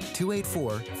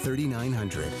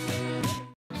 1-800-284-3900.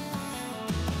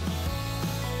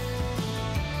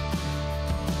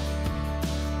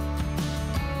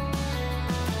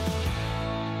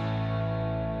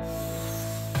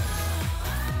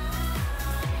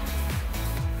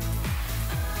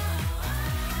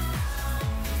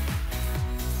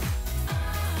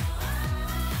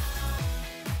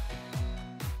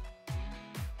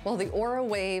 Well, the Aura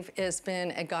Wave has been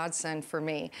a godsend for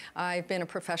me. I've been a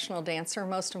professional dancer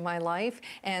most of my life,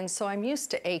 and so I'm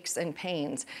used to aches and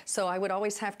pains. So I would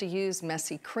always have to use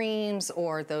messy creams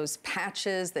or those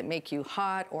patches that make you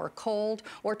hot or cold,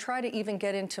 or try to even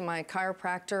get into my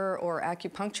chiropractor or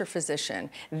acupuncture physician.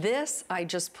 This, I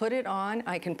just put it on.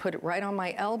 I can put it right on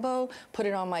my elbow, put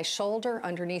it on my shoulder,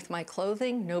 underneath my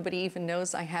clothing. Nobody even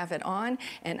knows I have it on,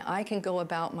 and I can go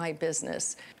about my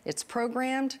business. It's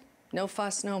programmed. No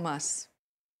fuss, no muss.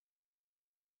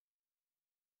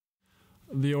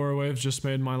 The Aura Waves just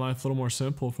made my life a little more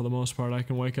simple for the most part. I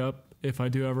can wake up. If I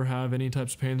do ever have any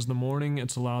types of pains in the morning,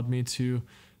 it's allowed me to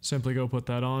simply go put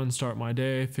that on and start my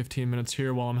day. 15 minutes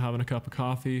here while I'm having a cup of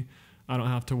coffee. I don't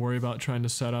have to worry about trying to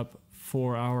set up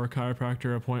 4-hour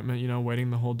chiropractor appointment, you know, waiting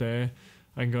the whole day.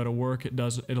 I can go to work. It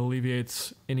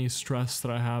alleviates any stress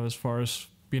that I have as far as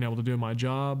being able to do my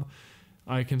job.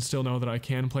 I can still know that I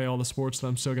can play all the sports that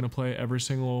I'm still going to play every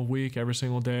single week, every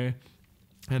single day,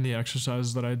 and the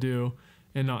exercises that I do,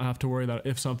 and not have to worry that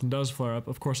if something does flare up,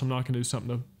 of course I'm not going to do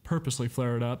something to purposely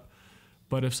flare it up,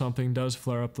 but if something does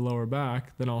flare up the lower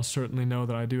back, then I'll certainly know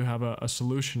that I do have a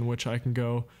solution, which I can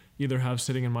go either have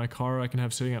sitting in my car, I can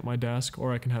have sitting at my desk,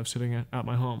 or I can have sitting at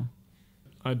my home.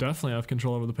 I definitely have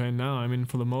control over the pain now. I mean,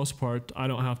 for the most part, I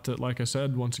don't have to, like I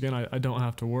said, once again, I don't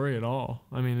have to worry at all.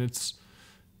 I mean, it's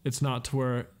not to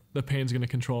where the pain's going to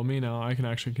control me now. I can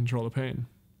actually control the pain.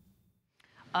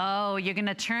 Oh, you're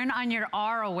gonna turn on your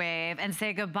Aura Wave and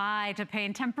say goodbye to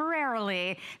pain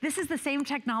temporarily. This is the same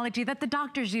technology that the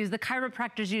doctors use, the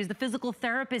chiropractors use, the physical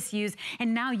therapists use,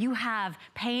 and now you have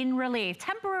pain relief,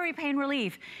 temporary pain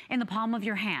relief in the palm of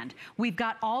your hand. We've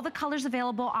got all the colors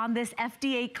available on this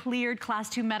FDA-cleared Class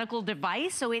 2 medical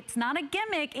device, so it's not a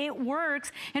gimmick, it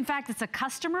works. In fact, it's a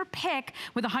customer pick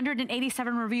with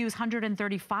 187 reviews,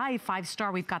 135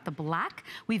 5-star. We've got the black,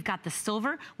 we've got the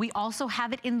silver, we also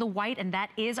have it in the white, and that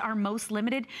is our most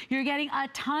limited. You're getting a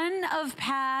ton of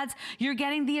pads. You're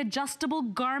getting the adjustable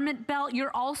garment belt.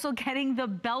 You're also getting the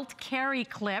belt carry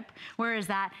clip. Where is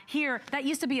that? Here, that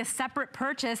used to be a separate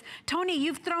purchase. Tony,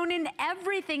 you've thrown in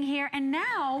everything here, and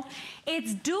now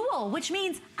it's dual, which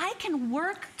means I can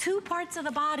work 2 parts of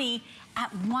the body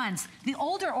at once. The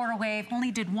older Aura Wave only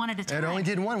did one at a time. It only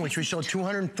did one, which we sold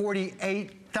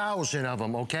 248,000 of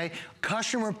them, okay?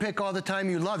 Customer pick all the time,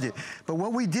 you loved it. But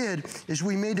what we did is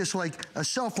we made this like a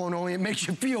cell phone, only it makes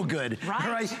you feel good,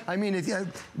 right? I mean,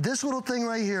 this little thing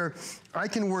right here, I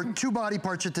can work 2 body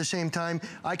parts at the same time.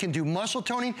 I can do muscle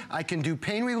toning, I can do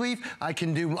pain relief, I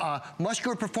can do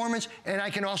muscular performance, and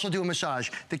I can also do a massage.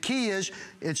 The key is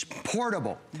it's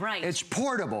portable. Right. It's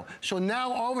portable. So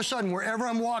now all of a sudden, wherever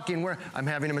I'm walking, where I'm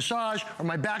having a massage or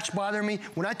my back's bothering me,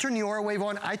 when I turn the Aura Wave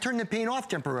on, I turn the pain off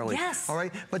temporarily. Yes. All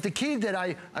right. But the key that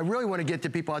I really want to get to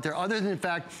people out there, other than the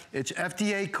fact it's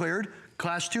FDA cleared,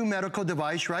 Class 2 medical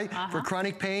device, right? For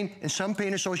chronic pain and some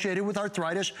pain associated with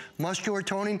arthritis, muscular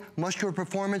toning, muscular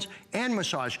performance, and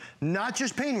massage. Not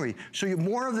just pain relief. So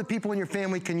more of the people in your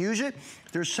family can use it.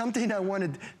 There's something I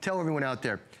want to tell everyone out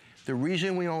there. The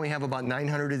reason we only have about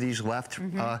 900 of these left,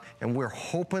 and we're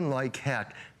hoping like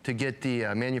heck to get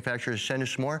the manufacturer to send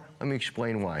us more, let me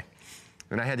explain why.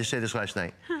 And I had to say this last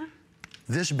night.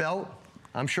 This belt,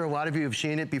 I'm sure a lot of you have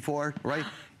seen it before, right?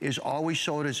 Is always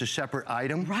sold as a separate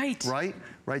item. Right.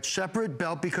 Right, separate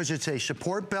belt because it's a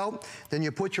support belt. Then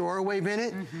you put your Aura Wave in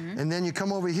it, and then you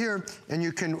come over here and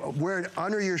you can wear it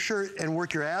under your shirt and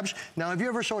work your abs. Now, have you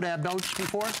ever sold ab belts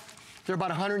before? They're about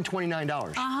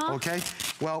 $129, okay?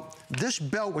 Well, this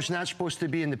belt was not supposed to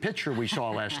be in the picture we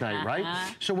saw last night, right?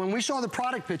 So when we saw the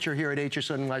product picture here at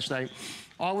HSN last night,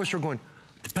 all of us were going,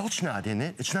 the belt's not in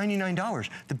it. It's $99.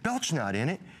 The belt's not in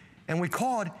it. And we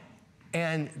called,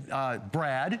 and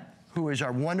Brad, who is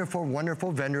our wonderful,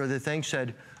 wonderful vendor of the thing,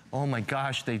 said, oh my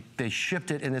gosh, they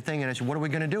shipped it in the thing. And I said, what are we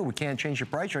gonna do? We can't change the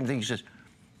price or anything. He says,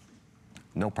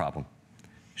 no problem.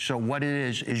 So what it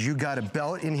is you got a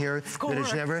belt in here that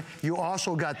is never, you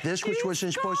also got this, which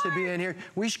wasn't supposed to be in here.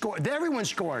 We scored, everyone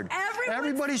scored.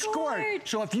 Everybody scored.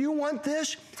 So if you want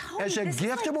this as a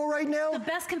giftable right now. The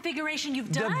best configuration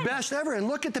you've done. The best ever, and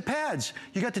look at the pads.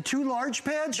 You got the 2 large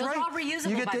pads, Those right? are all reusable,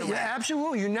 you get by the way.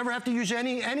 Absolutely, you never have to use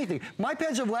anything. My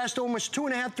pads have lasted almost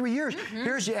 2.5, 3 years.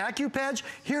 Here's the AccuPads.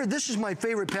 Here, this is my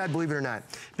favorite pad, believe it or not.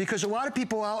 Because a lot of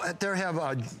people out there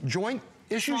have joint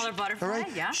issues? Smaller butterfly, all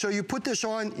right? yeah. So you put this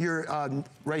on your,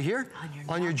 right here,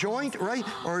 on your joint, right?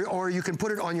 Or you can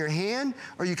put it on your hand,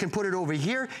 or you can put it over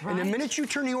here. Right. And the minute you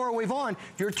turn the Aura Wave on,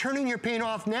 you're turning your pain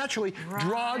off naturally,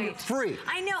 drug-free.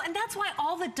 I know, and that's why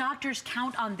all the doctors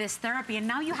count on this therapy, and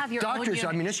now you have your own Doctors,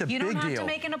 unit. I mean, it's a big deal. You don't have to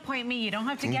make an appointment. You don't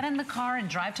have to get in the car and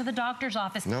drive to the doctor's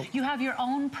office. Nope. You have your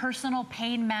own personal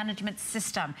pain management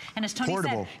system. And as Tony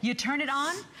Portable. said, you turn it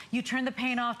on, you turn the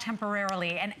pain off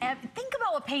temporarily. And think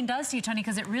about what pain does to you, Tony,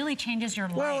 because it really changes your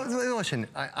life. Well, listen,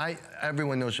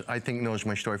 everyone knows, I think knows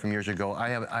my story from years ago. I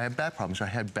have back problems. I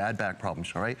had bad back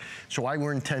problems, all right? So I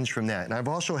learned TENS from that. And I've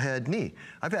also had knee.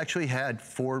 I've actually had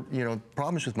 4,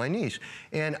 problems with my knees.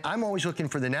 And I'm always looking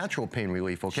for the natural pain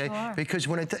relief, okay? Sure. Because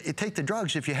when you take the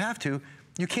drugs, if you have to,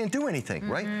 you can't do anything,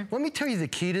 right? Let me tell you the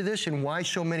key to this and why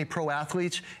so many pro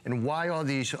athletes and why all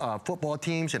these football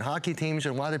teams and hockey teams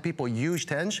and a lot of people use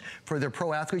TENS for their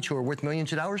pro athletes who are worth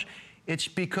millions of dollars. It's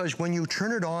because when you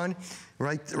turn it on,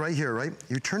 right here, right?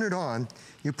 You turn it on,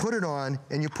 you put it on,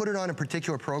 and you put it on a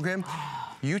particular program.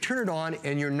 You turn it on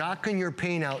and you're knocking your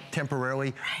pain out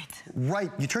temporarily.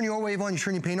 Right. You turn your Aura Wave on, you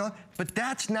turn your pain off, but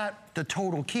that's not the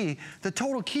total key. The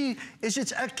total key is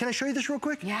can I show you this real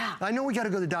quick? Yeah. I know we got to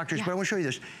go to the doctors, but I want to show you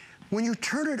this. When you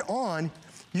turn it on,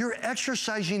 you're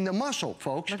exercising the muscle,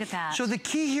 folks. Look at that. So the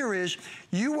key here is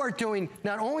you are doing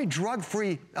not only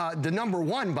drug-free, the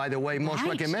 #1, by the way, most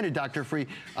recommended doctor-free,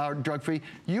 drug-free,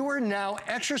 you are now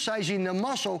exercising the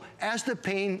muscle as the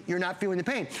pain, you're not feeling the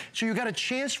pain. So you got a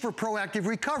chance for proactive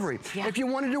recovery. Yeah. If you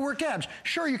wanted to work abs,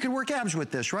 sure, you can work abs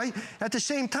with this, right? At the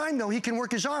same time, though, he can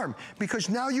work his arm because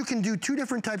now you can do 2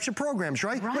 different types of programs,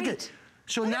 right? Look at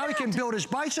So now he can build his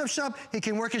biceps up, he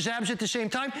can work his abs at the same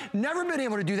time. Never been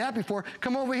able to do that before.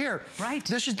 Come over here. Right.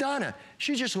 This is Donna.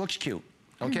 She just looks cute.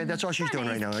 Okay, that's all she's doing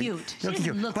right now. Cute. Right? She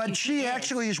doesn't look but cute, she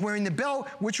actually is wearing the belt,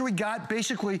 which we got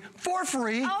basically for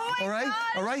free. Oh my all right, God.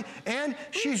 all right. And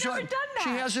she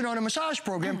has it on a massage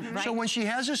program. So when she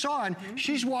has this on,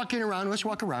 she's walking around. Let's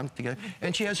walk around together.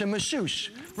 And she has a masseuse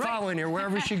following her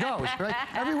wherever she goes. Right,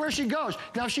 everywhere she goes.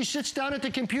 Now she sits down at the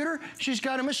computer. She's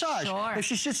got a massage. Sure. If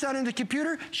she sits down at the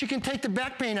computer, she can take the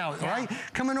back pain out. All right,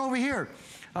 coming over here,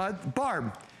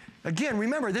 Barb. Again,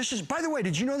 remember, this is, by the way,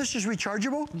 did you know this is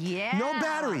rechargeable? Yeah. No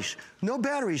batteries. No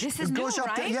batteries. This is it goes new,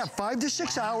 up to, right? 5 to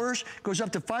 6 hours. Goes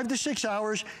up to 5 to 6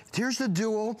 hours. Here's the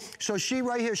dual. So she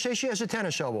right here, say she has a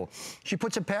tennis elbow. She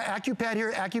puts a AccuPad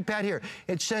here, AccuPad here.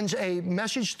 It sends a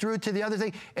message through to the other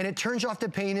thing, and it turns off the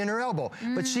pain in her elbow.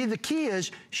 But see, the key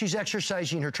is she's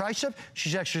exercising her tricep,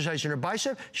 she's exercising her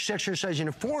bicep, she's exercising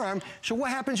her forearm. So what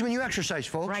happens when you exercise,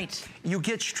 folks? Right. You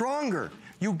get stronger.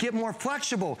 You get more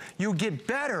flexible, you get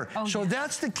better. So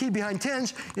that's the key behind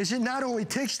TENS, is it not only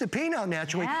takes the pain out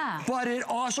naturally, but it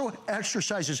also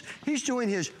exercises. He's doing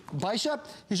his bicep,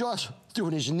 he's also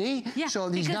doing his knee. Yeah, so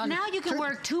because now you can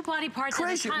work 2 body parts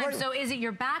at a time. Right. So is it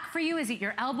your back for you? Is it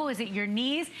your elbow? Is it your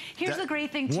knees? Here's the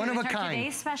great thing too. One of a with our kind.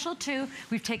 Today's special too,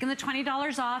 we've taken the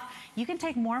 $20 off. You can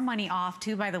take more money off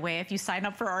too, by the way, if you sign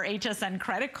up for our HSN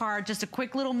credit card. Just a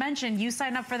quick little mention, you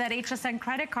sign up for that HSN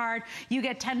credit card, you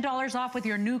get $10 off with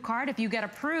your new card if you get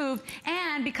approved.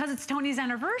 And because it's Tony's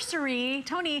anniversary,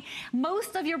 Tony,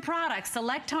 most of your products,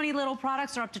 select Tony Little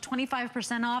products, are up to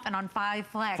 25% off and on 5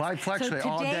 Flex. 5 Flex so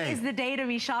all today day. is the day to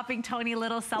be shopping Tony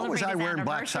Little, celebrating What was I his wearing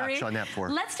black anniversary. socks on that for?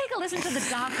 Let's take a listen to the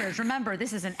doctors. Remember,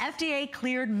 this is an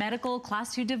FDA-cleared medical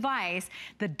Class 2 device.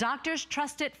 The doctors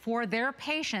trust it for their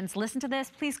patients. Listen to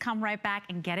this. Please come right back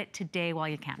and get it today while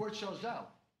you can. Before it sells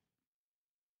out.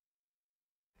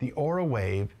 The Aura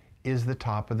Wave is the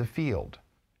top of the field.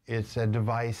 It's a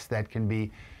device that can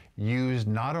be used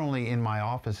not only in my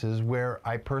offices, where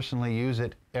I personally use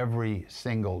it every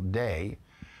single day,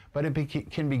 but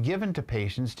it can be given to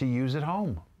patients to use at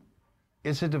home.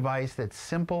 It's a device that's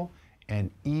simple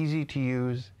and easy to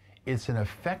use. It's an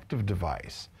effective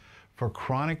device for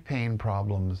chronic pain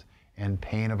problems and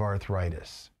pain of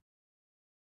arthritis.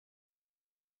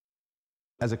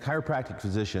 As a chiropractic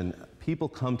physician, people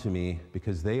come to me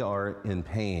because they are in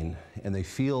pain and they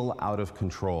feel out of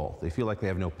control. They feel like they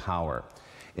have no power.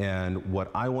 And what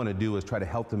I want to do is try to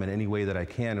help them in any way that I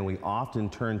can. And we often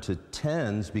turn to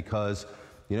TENS because,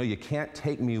 you know, you can't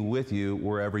take me with you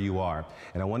wherever you are.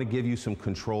 And I want to give you some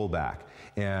control back.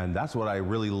 And that's what I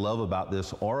really love about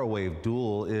this Aura Wave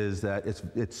Dual, is that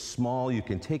it's small. You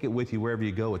can take it with you wherever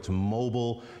you go. It's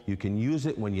mobile. You can use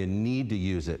it when you need to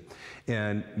use it.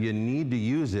 And you need to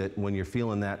use it when you're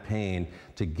feeling that pain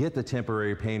to get the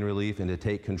temporary pain relief and to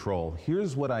take control.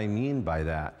 Here's what I mean by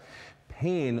that.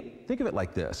 Pain, think of it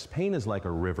like this. Pain is like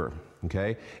a river.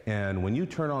 okay? And when you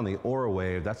turn on the Aura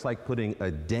Wave, that's like putting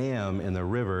a dam in the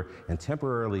river and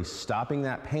temporarily stopping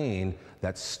that pain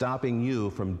that's stopping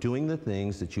you from doing the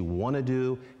things that you want to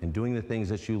do and doing the things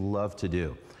that you love to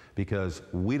do. Because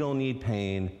we don't need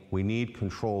pain, we need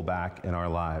control back in our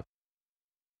lives.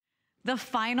 The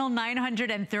final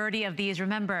 930 of these,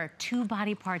 remember, 2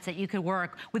 body parts that you could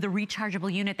work with a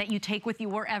rechargeable unit that you take with you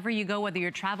wherever you go, whether you're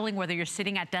traveling, whether you're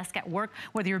sitting at desk at work,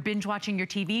 whether you're binge watching your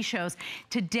TV shows.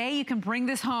 Today, you can bring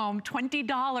this home,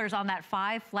 $20 on that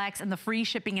 5 Flex and the free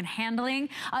shipping and handling.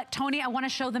 Tony, I want to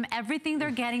show them everything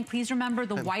they're getting. Please remember,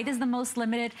 the white is the most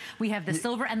limited. We have the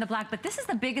silver and the black, but this is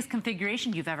the biggest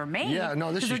configuration you've ever made. Yeah,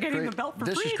 no, this is getting great. the belt for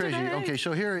This free is crazy. today. Okay,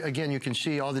 so here again, you can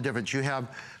see all the difference. You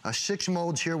have 6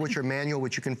 modes here, which are manual,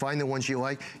 which you can find the ones you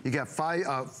like. You got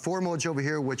 4 modes over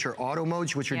here, which are auto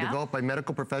modes, which are developed by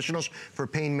medical professionals for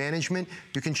pain management.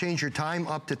 You can change your time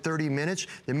up to 30 minutes.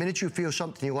 The minute you feel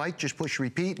something you like, just push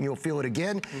repeat and you'll feel it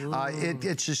again.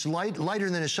 It's just lighter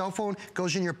than a cell phone,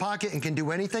 goes in your pocket and can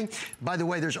do anything. By the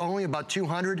way, there's only about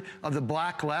 200 of the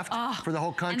black left for the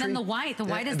whole country. And then the white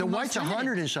is the white's most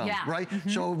 100 and some, right?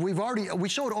 So we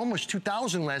sold almost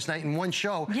 2,000 last night in one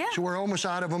show. So we're almost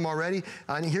out of them already.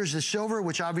 And here's the silver,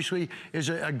 which obviously is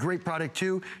a great product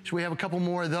too. So we have a couple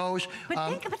more of those. But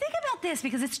think about this,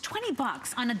 because it's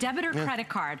 $20 on a debit or credit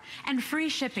card and free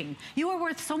shipping. You are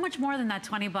worth so much more than that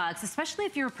 $20, especially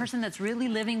if you're a person that's really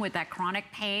living with that chronic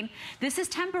pain. This is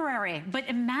temporary, but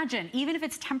imagine, even if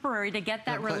it's temporary, to get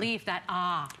that relief, that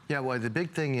Yeah, well, the big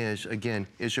thing is, again,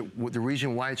 the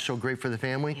reason why it's so great for the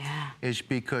family is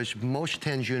because most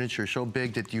TENS units are so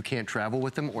big that you can't travel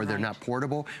with them, or they're not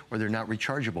portable, or they're not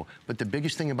rechargeable. But the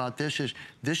biggest thing about this is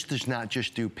this does not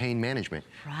just do pain management.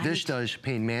 This does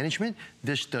pain management.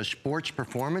 This does sports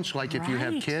performance, like if you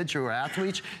have kids or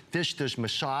athletes. This does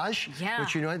massage,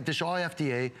 which, you know, this all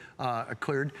FDA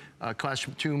cleared class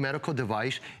 2 medical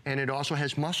device, and it also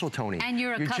has muscle toning. And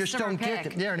you're a customer just don't pick.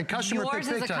 get and a customer Yours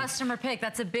pick. is a customer pick.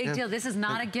 That's a big deal. This is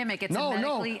not a gimmick. It's a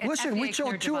medically listen, we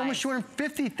sold almost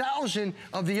 250,000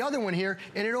 of the other one here,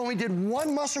 and it only did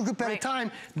 1 muscle group at a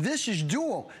time. This is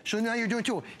dual, so now you're doing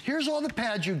dual. Here's all the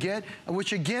pads you get,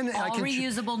 which again, all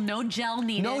reusable, no gel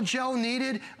needed. No gel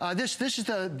needed. This is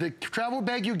the travel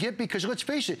bag you get, because let's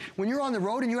face it, when you're on the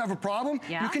road and you have a problem,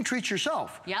 you can treat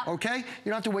yourself. Okay, you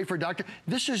don't have to wait for a doctor.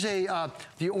 This is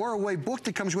the Aura Wave book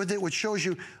that comes with it, which shows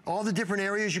you all the different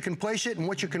areas you can place it and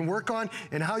what you can work on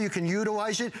and how you can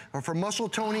utilize it, or for muscle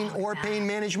toning or pain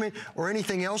management or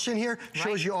anything else in here.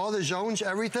 Shows you all the zones,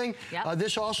 everything.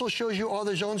 This also shows you all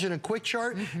the zones in a quick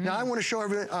chart. Now I want to show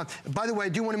everyone. By the way, I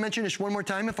do want to mention this one more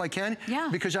time if I can,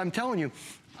 because I'm telling you,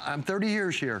 I'm 30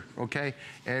 years here, okay?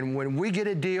 And when we get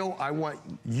a deal, I want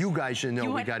you guys to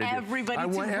know we got a deal. I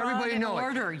want everybody to know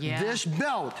it. This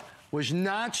belt was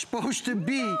not supposed to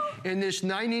be in this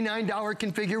 $99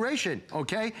 configuration,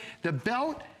 okay? The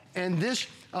belt and this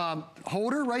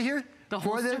holder right here,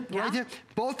 right here,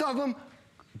 both of them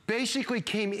basically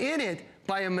came in it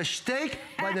by a mistake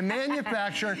by the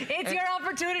manufacturer. It's your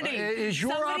opportunity. It is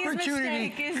your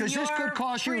opportunity, because this could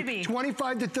cost you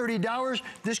 $25 to $30.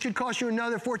 This could cost you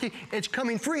another $14. It's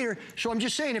coming free here. So I'm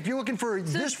just saying, if you're looking for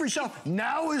this for yourself,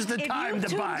 now is the time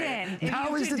to buy it.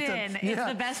 Now is the time. It's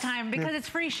the best time, because it's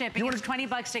free shipping. It's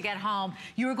 $20 to get home.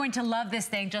 You are going to love this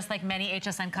thing, just like many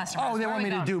HSN customers. Oh, they want me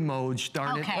to do modes,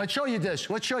 darn it. Let's show you this.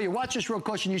 Let's show you. Watch this real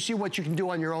close, and you see what you can do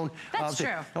on your own. That's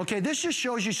true. Okay, this just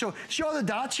shows you. So see all the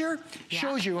dots here?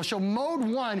 Shows you. So mode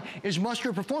 1 is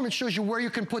muscular performance, shows you where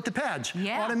you can put the pads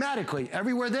automatically,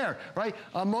 everywhere there, right?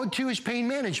 Mode 2 is pain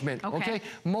management, okay?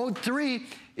 Mode 3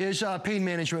 is pain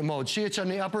management mode. See, it's on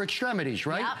the upper extremities,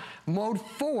 right? Mode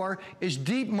 4 is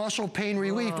deep muscle pain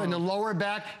relief in the lower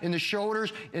back, in the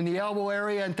shoulders, in the elbow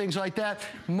area, and things like that.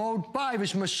 Mode 5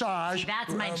 is massage. See,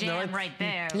 that's my jam right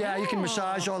there. Yeah, you can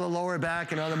massage all the lower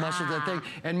back and other muscles and things.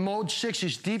 And mode 6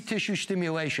 is deep tissue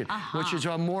stimulation, which is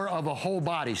more of a whole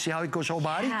body. See how it goes whole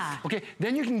body? Okay,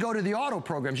 then you can go to the auto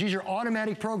programs. These are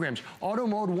automatic programs. Auto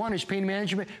mode 1 is pain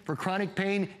management for chronic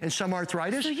pain and some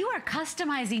arthritis. So you are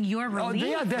customizing your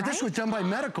relief, this was done by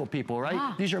medical people,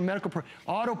 right? These are medical.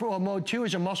 Auto mode 2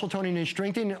 is a muscle toning and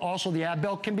strengthening. Also, the ab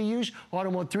belt can be used.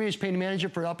 Auto mode 3 is pain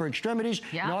management for upper extremities.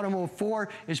 And auto mode 4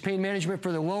 is pain management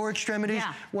for the lower extremities.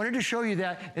 Wanted to show you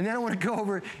that, and then I want to go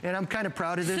over, and I'm kind of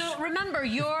proud of this. So remember,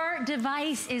 your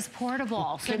device is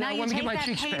portable. So now you take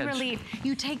that pain relief,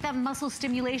 you take that muscle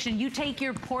stimulation, you take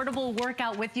your portable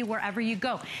workout with you wherever you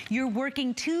go. You're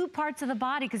working 2 parts of the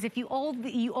body, because if you own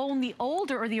the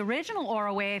older or the original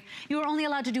Aura Wave, you are only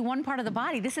allowed to do 1 part of the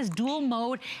body. This is dual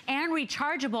mode and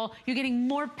rechargeable. You're getting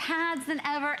more pads than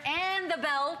ever, and the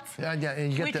belt,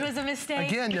 and you get which was a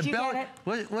mistake. Again, the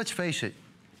belt, let's face it,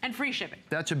 And free shipping.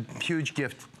 That's a huge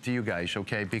gift to you guys,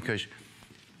 okay? Because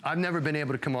I've never been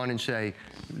able to come on and say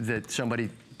that somebody,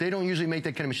 they don't usually make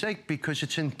that kind of mistake because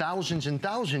it's in thousands and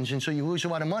thousands, and so you lose a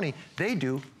lot of money. They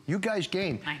do. You guys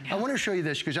gain. I want to show you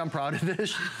this because I'm proud of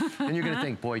this. And you're going to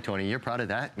think, boy, Tony, you're proud of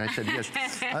that? And I said, yes.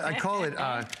 I call it,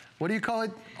 what do you call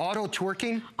it? Auto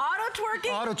twerking? Auto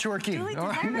twerking? Auto twerking. Julie,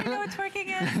 does everybody know what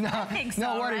twerking is? No, I think so,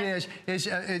 no, what right? it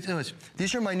is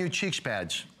these are my new cheeks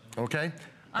pads, okay?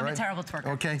 I'm a terrible twerker.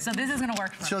 Okay. So this is going to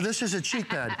work for me. So this is a cheek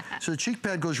pad. So the cheek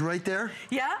pad goes right there.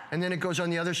 Yeah. And then it goes on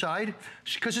the other side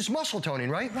because it's muscle toning,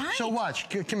 right? Right. So watch.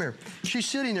 Come here. She's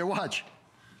sitting there. Watch.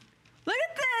 Look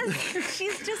at this.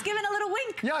 She's just giving a little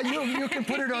wink. Yeah, you can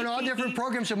put it on all different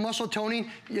programs of muscle toning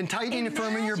and tightening and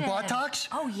firming your buttocks.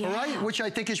 Oh, yeah. All right, which I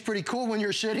think is pretty cool when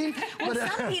you're sitting. Well,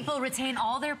 some people retain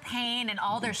all their pain and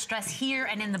all their stress here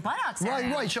and in the buttocks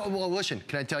area. Right. So, well, listen,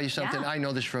 can I tell you something? Yeah. I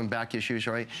know this from back issues,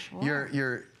 all right? Sure.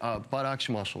 Your buttocks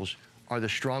muscles are the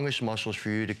strongest muscles for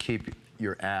you to keep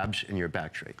your abs and your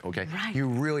back straight, okay? Right. You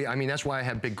really, I mean, that's why I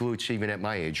have big glutes even at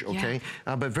my age, okay?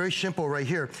 Yeah. But very simple right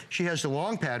here. She has the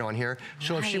long pad on here,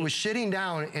 so if she was sitting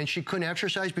down and she couldn't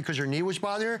exercise because her knee was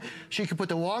bothering her, she could put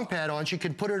the long pad on. She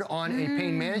could put it on a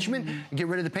pain management and get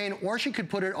rid of the pain, or she could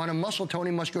put it on a muscle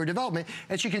toning, muscular development,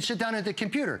 and she can sit down at the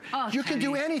computer. Oh, you can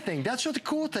do anything. That's what the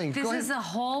cool thing. This is a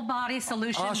whole body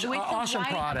solution with the awesome white,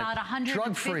 product. about 150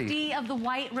 Drug-free. of the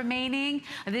white remaining.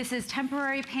 This is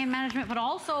temporary pain management, but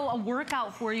also a workout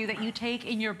for you that you take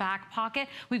in your back pocket.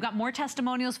 We've got more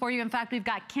testimonials for you. In fact, we've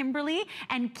got Kimberly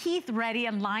and Keith ready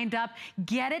and lined up.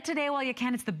 Get it today while you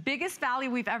can. It's the biggest value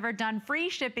we've ever done. Free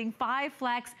shipping, 5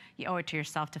 flex. You owe it to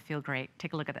yourself to feel great.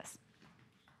 Take a look at this.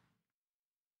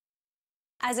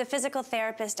 As a physical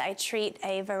therapist, I treat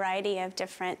a variety of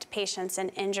different patients and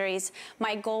injuries.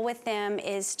 My goal with them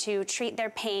is to treat their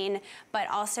pain, but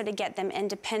also to get them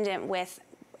independent with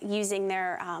using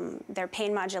their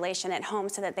pain modulation at home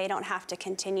so that they don't have to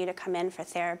continue to come in for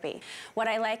therapy. What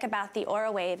I like about the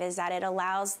AuraWave is that it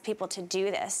allows people to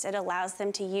do this. It allows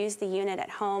them to use the unit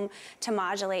at home to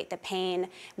modulate the pain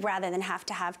rather than have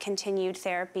to have continued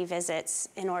therapy visits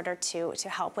in order to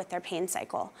help with their pain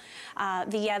cycle.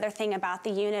 The other thing about the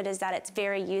unit is that it's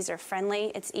very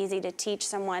user-friendly. It's easy to teach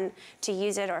someone to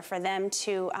use it or for them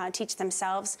to teach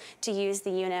themselves to use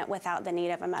the unit without the need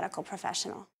of a medical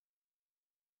professional.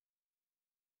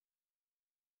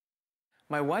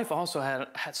 My wife also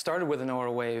had started with an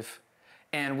AuraWave,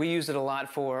 and we used it a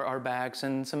lot for our backs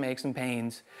and some aches and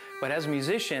pains. But as a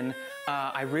musician,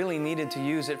 I really needed to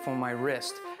use it for my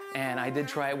wrist. And I did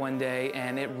try it one day,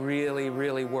 and it really,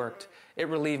 really worked. It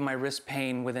relieved my wrist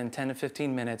pain within 10 to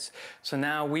 15 minutes. So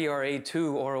now we are a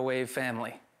 2 AuraWave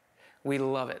family. We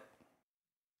love it.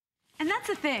 And that's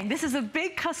the thing. This is a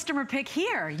big customer pick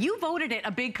here. You voted it a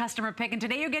big customer pick, and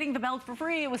today you're getting the belt for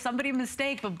free. It was somebody's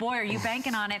mistake, but boy, are you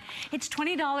banking on it. It's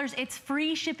 $20. It's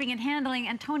free shipping and handling.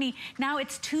 And Tony, now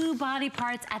it's 2 body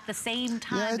parts at the same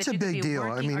time. Yeah, it's a big deal.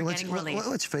 I mean,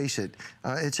 let's face it.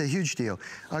 It's a huge deal.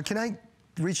 Can I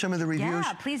read some of the reviews?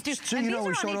 Yeah, please do. So, and you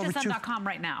these know, are on HSN.com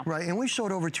right now. Right, and we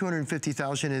sold over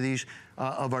 250,000 of these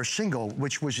of our single,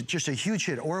 which was just a huge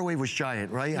hit. AuraWave was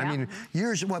giant, right? Yeah. I mean,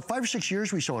 years, 5 or 6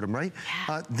 years we sold them, right?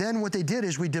 Yeah. Then what they did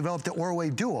is we developed the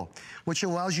AuraWave Dual, which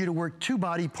allows you to work 2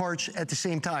 body parts at the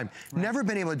same time. Right. Never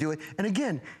been able to do it. And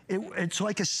again, it's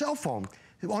like a cell phone.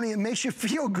 Only it makes you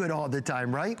feel good all the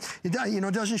time, right? It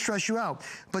doesn't stress you out.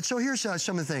 But so here's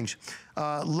some of the things.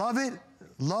 Love it.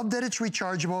 Love that it's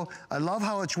rechargeable. I love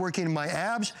how it's working in my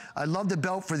abs. I love the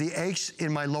belt for the aches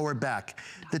in my lower back.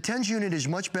 The TENS unit is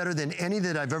much better than any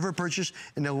that I've ever purchased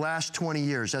in the last 20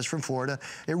 years. That's from Florida.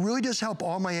 It really does help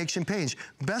all my aches and pains.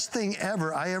 Best thing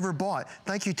I ever bought.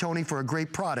 Thank you, Tony, for a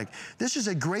great product. This is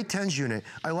a great TENS unit.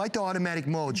 I like the automatic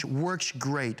modes. Works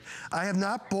great. I have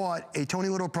not bought a Tony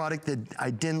Little product that I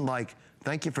didn't like.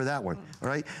 Thank you for that one, all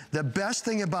right? The best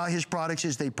thing about his products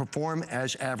is they perform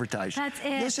as advertised. That's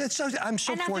it. I'm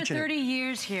so and fortunate. after 30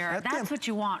 years here, that's what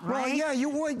you want, right? Well, yeah,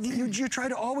 you try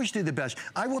to always do the best.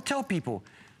 I will tell people,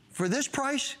 for this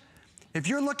price, if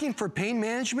you're looking for pain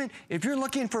management, if you're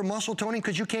looking for muscle toning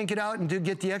because you can't get out and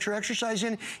get the extra exercise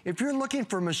in, if you're looking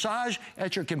for massage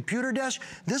at your computer desk,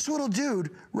 this little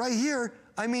dude right here,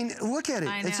 I mean, look at it.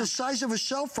 It's the size of a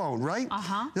cell phone, right?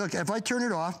 Look, if I turn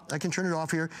it off, I can turn it off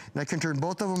here, and I can turn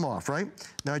both of them off, right?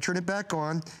 Now I turn it back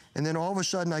on, and then all of a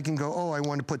sudden I can go, oh, I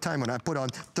want to put time on it. I put on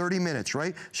 30 minutes,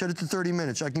 right? Set it to 30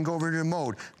 minutes. I can go over to the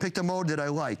mode, pick the mode that I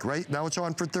like, right? Now it's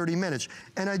on for 30 minutes.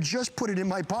 And I just put it in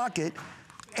my pocket,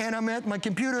 and I'm at my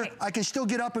computer, I can still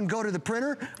get up and go to the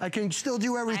printer. I can still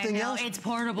do everything else. It's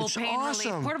portable pain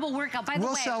relief, portable workout. By the way,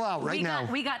 we'll sell out right now.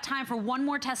 We got time for one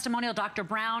more testimonial. Dr.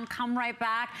 Brown, come right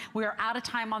back. We are out of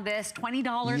time on this. $20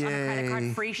 on a credit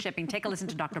card, free shipping. Take a listen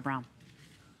to Dr. Brown.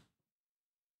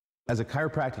 As a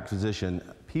chiropractic physician,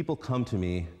 people come to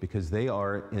me because they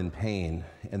are in pain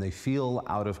and they feel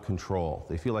out of control.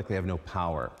 They feel like they have no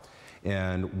power.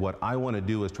 And what I want to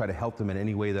do is try to help them in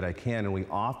any way that I can. And we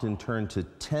often turn to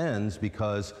TENS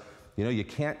because, you know, you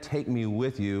can't take me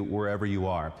with you wherever you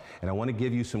are. And I want to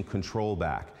give you some control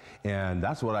back. And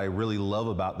that's what I really love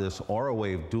about this Aura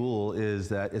Wave Dual is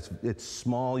that it's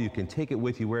small. You can take it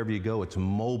with you wherever you go. It's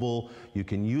mobile. You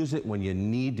can use it when you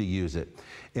need to use it.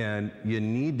 And you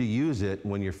need to use it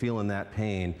when you're feeling that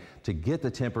pain to get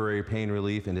the temporary pain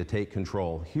relief and to take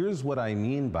control. Here's what I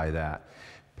mean by that.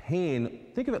 Pain,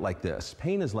 think of it like this.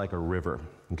 Pain is like a river,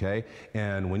 okay?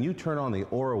 And when you turn on the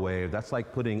Aura Wave, that's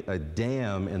like putting a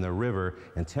dam in the river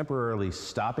and temporarily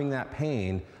stopping that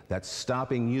pain that's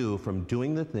stopping you from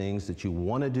doing the things that you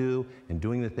want to do and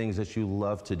doing the things that you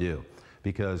love to do.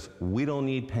 Because we don't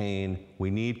need pain, we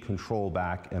need control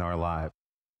back in our lives.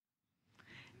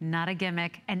 Not a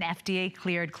gimmick, an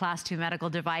FDA-cleared Class 2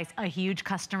 medical device, a huge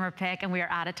customer pick, and we are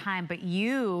out of time, but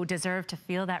you deserve to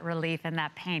feel that relief and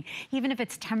that pain. Even if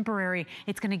it's temporary,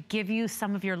 it's gonna give you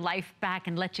some of your life back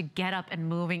and let you get up and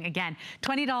moving again.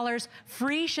 $20,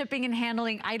 free shipping and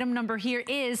handling. Item number here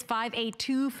is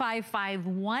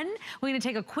 582551. We're gonna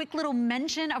take a quick little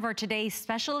mention of our today's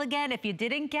special again. If you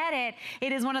didn't get it,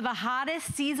 it is one of the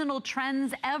hottest seasonal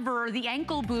trends ever, the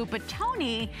ankle boot, but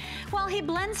Tony, well, he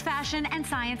blends fashion and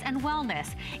science and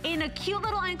wellness. In a cute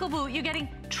little ankle boot, you're getting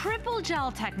triple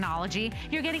gel technology,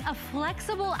 you're getting a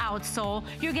flexible outsole,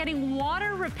 you're getting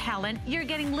water repellent, you're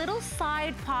getting little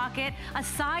side pocket, a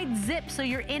side zip so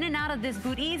you're in and out of this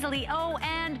boot easily. Oh,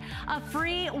 and a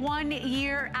free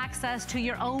 1-year access to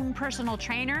your own personal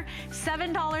trainer.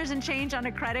 $7 and change on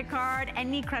a credit card.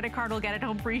 Any credit card will get it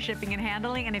home, free shipping and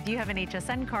handling. And if you have an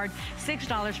HSN card,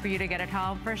 $6 for you to get it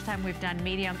home. First time we've done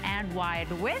medium and wide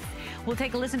width. We'll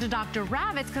take a listen to Dr.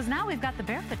 Ravitz because now we've got the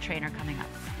barefoot trainer coming up.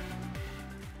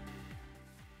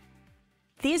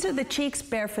 These are the Cheeks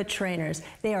Barefoot Trainers.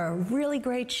 They are a really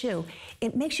great shoe.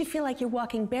 It makes you feel like you're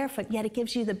walking barefoot, yet it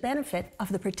gives you the benefit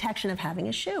of the protection of having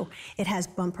a shoe. It has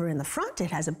bumper in the front,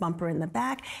 it has a bumper in the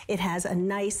back, it has a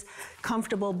nice,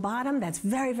 comfortable bottom that's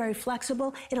very, very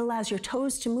flexible. It allows your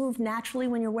toes to move naturally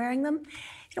when you're wearing them.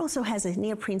 It also has a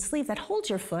neoprene sleeve that holds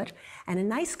your foot and a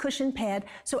nice cushion pad,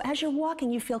 so as you're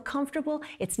walking, you feel comfortable.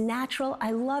 It's natural.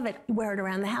 I love it. Wear it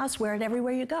around the house, wear it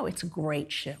everywhere you go. It's a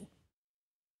great shoe.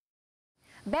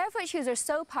 Barefoot shoes are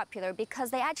so popular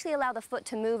because they actually allow the foot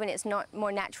to move in its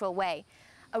more natural way.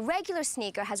 A regular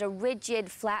sneaker has a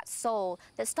rigid, flat sole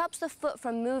that stops the foot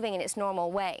from moving in its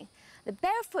normal way. The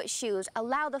barefoot shoes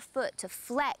allow the foot to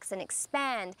flex and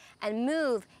expand and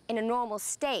move in a normal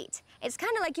state. It's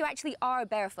kind of like you actually are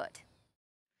barefoot.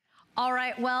 All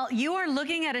right, well, you are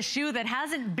looking at a shoe that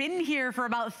hasn't been here for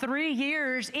about 3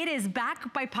 years. It is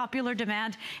back by popular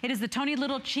demand. It is the Tony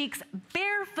Little Cheeks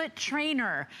Barefoot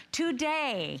Trainer.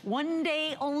 Today, 1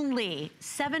 day only,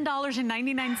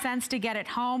 $7.99 to get it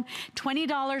home,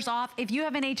 $20 off. If you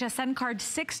have an HSN card,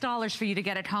 $6 for you to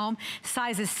get it home.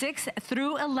 Sizes 6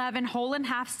 through 11, whole and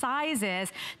half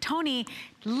sizes. Tony,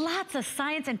 lots of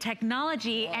science and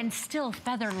technology and still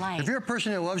feather light. If you're a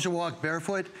person that loves to walk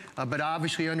barefoot, but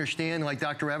obviously understand, like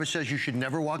Dr. Ravitz says, you should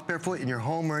never walk barefoot in your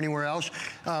home or anywhere else.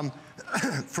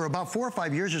 For about 4 or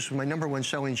 5 years, this was my #1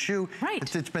 selling shoe.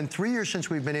 Right. It's been 3 years since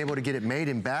we've been able to get it made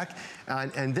and back,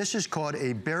 and this is called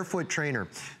a barefoot trainer.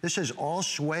 This is all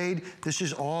suede, this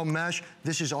is all mesh,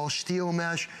 this is all steel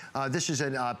mesh, this is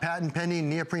a patent pending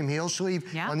neoprene heel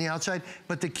sleeve on the outside,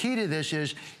 but the key to this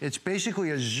is it's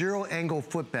basically a zero angle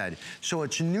footbed. So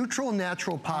it's neutral,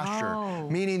 natural posture,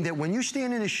 meaning that when you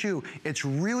stand in a shoe, it's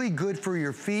really good for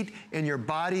your feet and your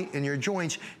body and your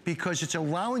joints because it's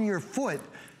allowing your foot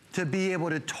to be able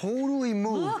to totally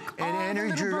move and enter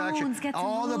your direction.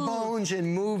 All the bones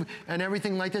and move and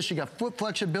everything like this. You got foot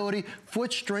flexibility,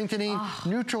 foot strengthening,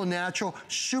 neutral, natural,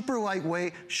 super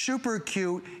lightweight, super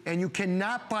cute, and you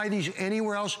cannot buy these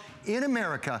anywhere else in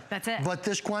America. That's it. But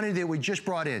this quantity that we just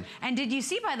brought in. And did you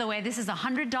see, by the way, this is a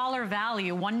 $100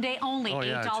 value, 1 day only,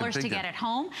 $8 to get it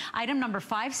home. Item number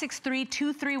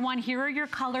 563231. Here are your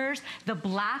colors. The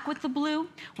black with the blue.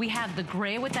 We have the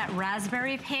gray with that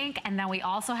raspberry pink, and then we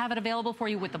also have it available for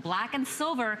you with the black and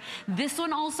silver. This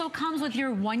one also comes with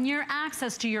your 1-year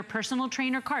access to your personal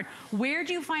trainer card. Where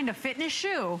do you find a fitness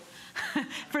shoe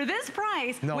for this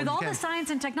price with all the science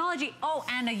and technology? Oh,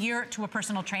 and a year to a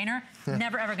personal trainer.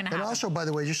 Never ever gonna happen. And also, by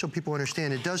the way, just so people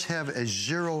understand, it does have a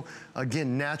zero,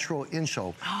 again, natural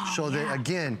insole. So that,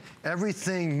 again,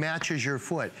 everything matches your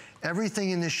foot. Everything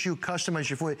in this shoe customizes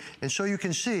your foot. And so you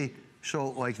can see, so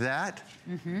like that,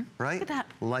 right? Look at that.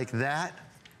 Like that.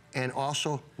 And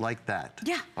also like that.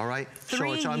 Yeah. All right.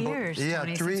 3 years, Tony,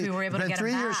 since we were able to get them back. It's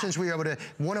been 3 years since we were able to.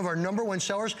 One of our #1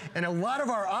 sellers, and a lot of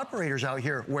our operators out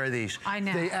here wear these. I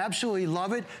know. They absolutely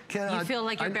love it. You feel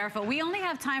like you're barefoot. We only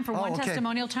have time for one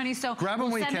testimonial, Tony. So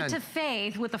we'll send it to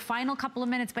Faith with the final couple of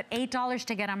minutes, but $8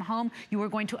 to get them home. You are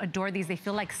going to adore these. They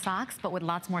feel like socks, but with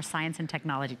lots more science and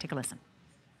technology. Take a listen.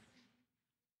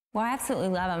 Well, I absolutely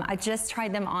love them. I just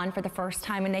tried them on for the first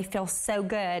time and they feel so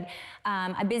good.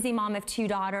 A busy mom of 2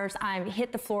 daughters. I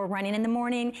hit the floor running in the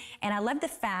morning, and I love the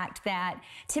fact that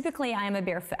typically I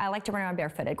like to run around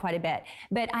barefooted quite a bit,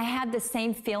 but I had the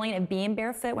same feeling of being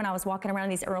barefoot when I was walking around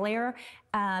these earlier,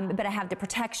 but I have the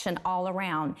protection all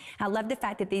around. I love the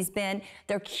fact that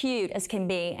they're cute as can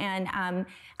be, and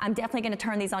I'm definitely gonna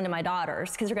turn these on to my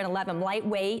daughters because they're gonna love them.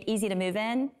 Lightweight, easy to move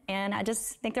in, and I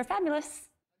just think they're fabulous.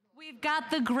 We've got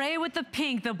the gray with the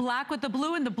pink, the black with the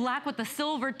blue, and the black with the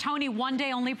silver. Tony, one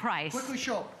day only price. Quickly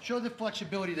show the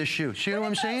flexibility of the shoe. See what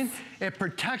I'm saying? It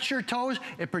protects your toes,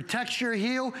 it protects your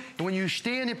heel, and when you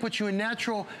stand, it puts you in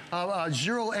natural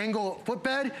zero angle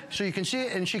footbed, so you can see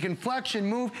it, and she can flex and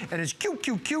move, and it's cute,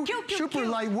 super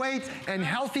lightweight and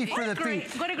healthy for the feet.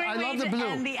 What a great I way love the to blue.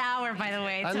 end the hour, by the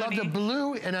way, Tony. I love the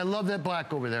blue, and I love that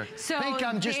black over there. So pink,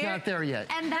 I'm just not there yet.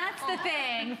 And that's the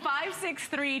thing.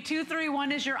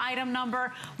 563-231 is your item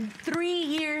number. 3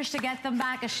 years to get them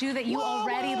back. A shoe that you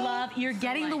already love. You're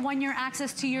getting the 1-year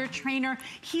access to your trainer.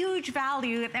 Huge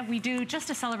value that we do just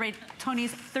to celebrate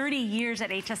Tony's 30 years at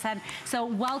HSN. So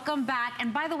welcome back.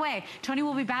 And by the way, Tony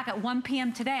will be back at 1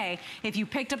 p.m. today. If you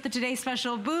picked up the Today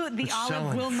Special boot, the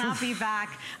olive will not be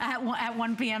back at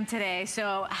 1 p.m. today.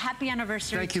 So happy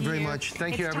anniversary. Thank you very much.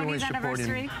 Thank you, everyone, Tony's supporting.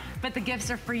 anniversary, but the gifts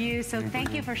are for you. So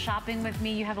thank you for shopping with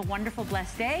me. You have a wonderful,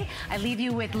 blessed day. I leave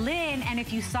you with Lynn, and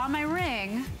if you saw my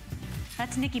ring,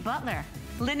 that's Nikki Butler.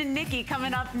 Lynn and Nikki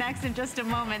coming up next in just a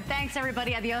moment. Thanks,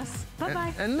 everybody. Adios.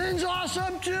 Bye-bye. And Lynn's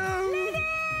awesome, too.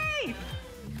 Lynn!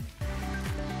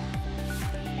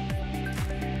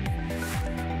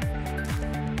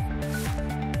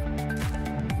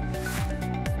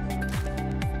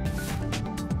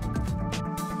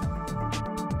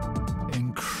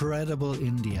 Incredible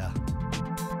India.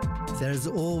 There's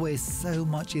always so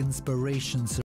much inspiration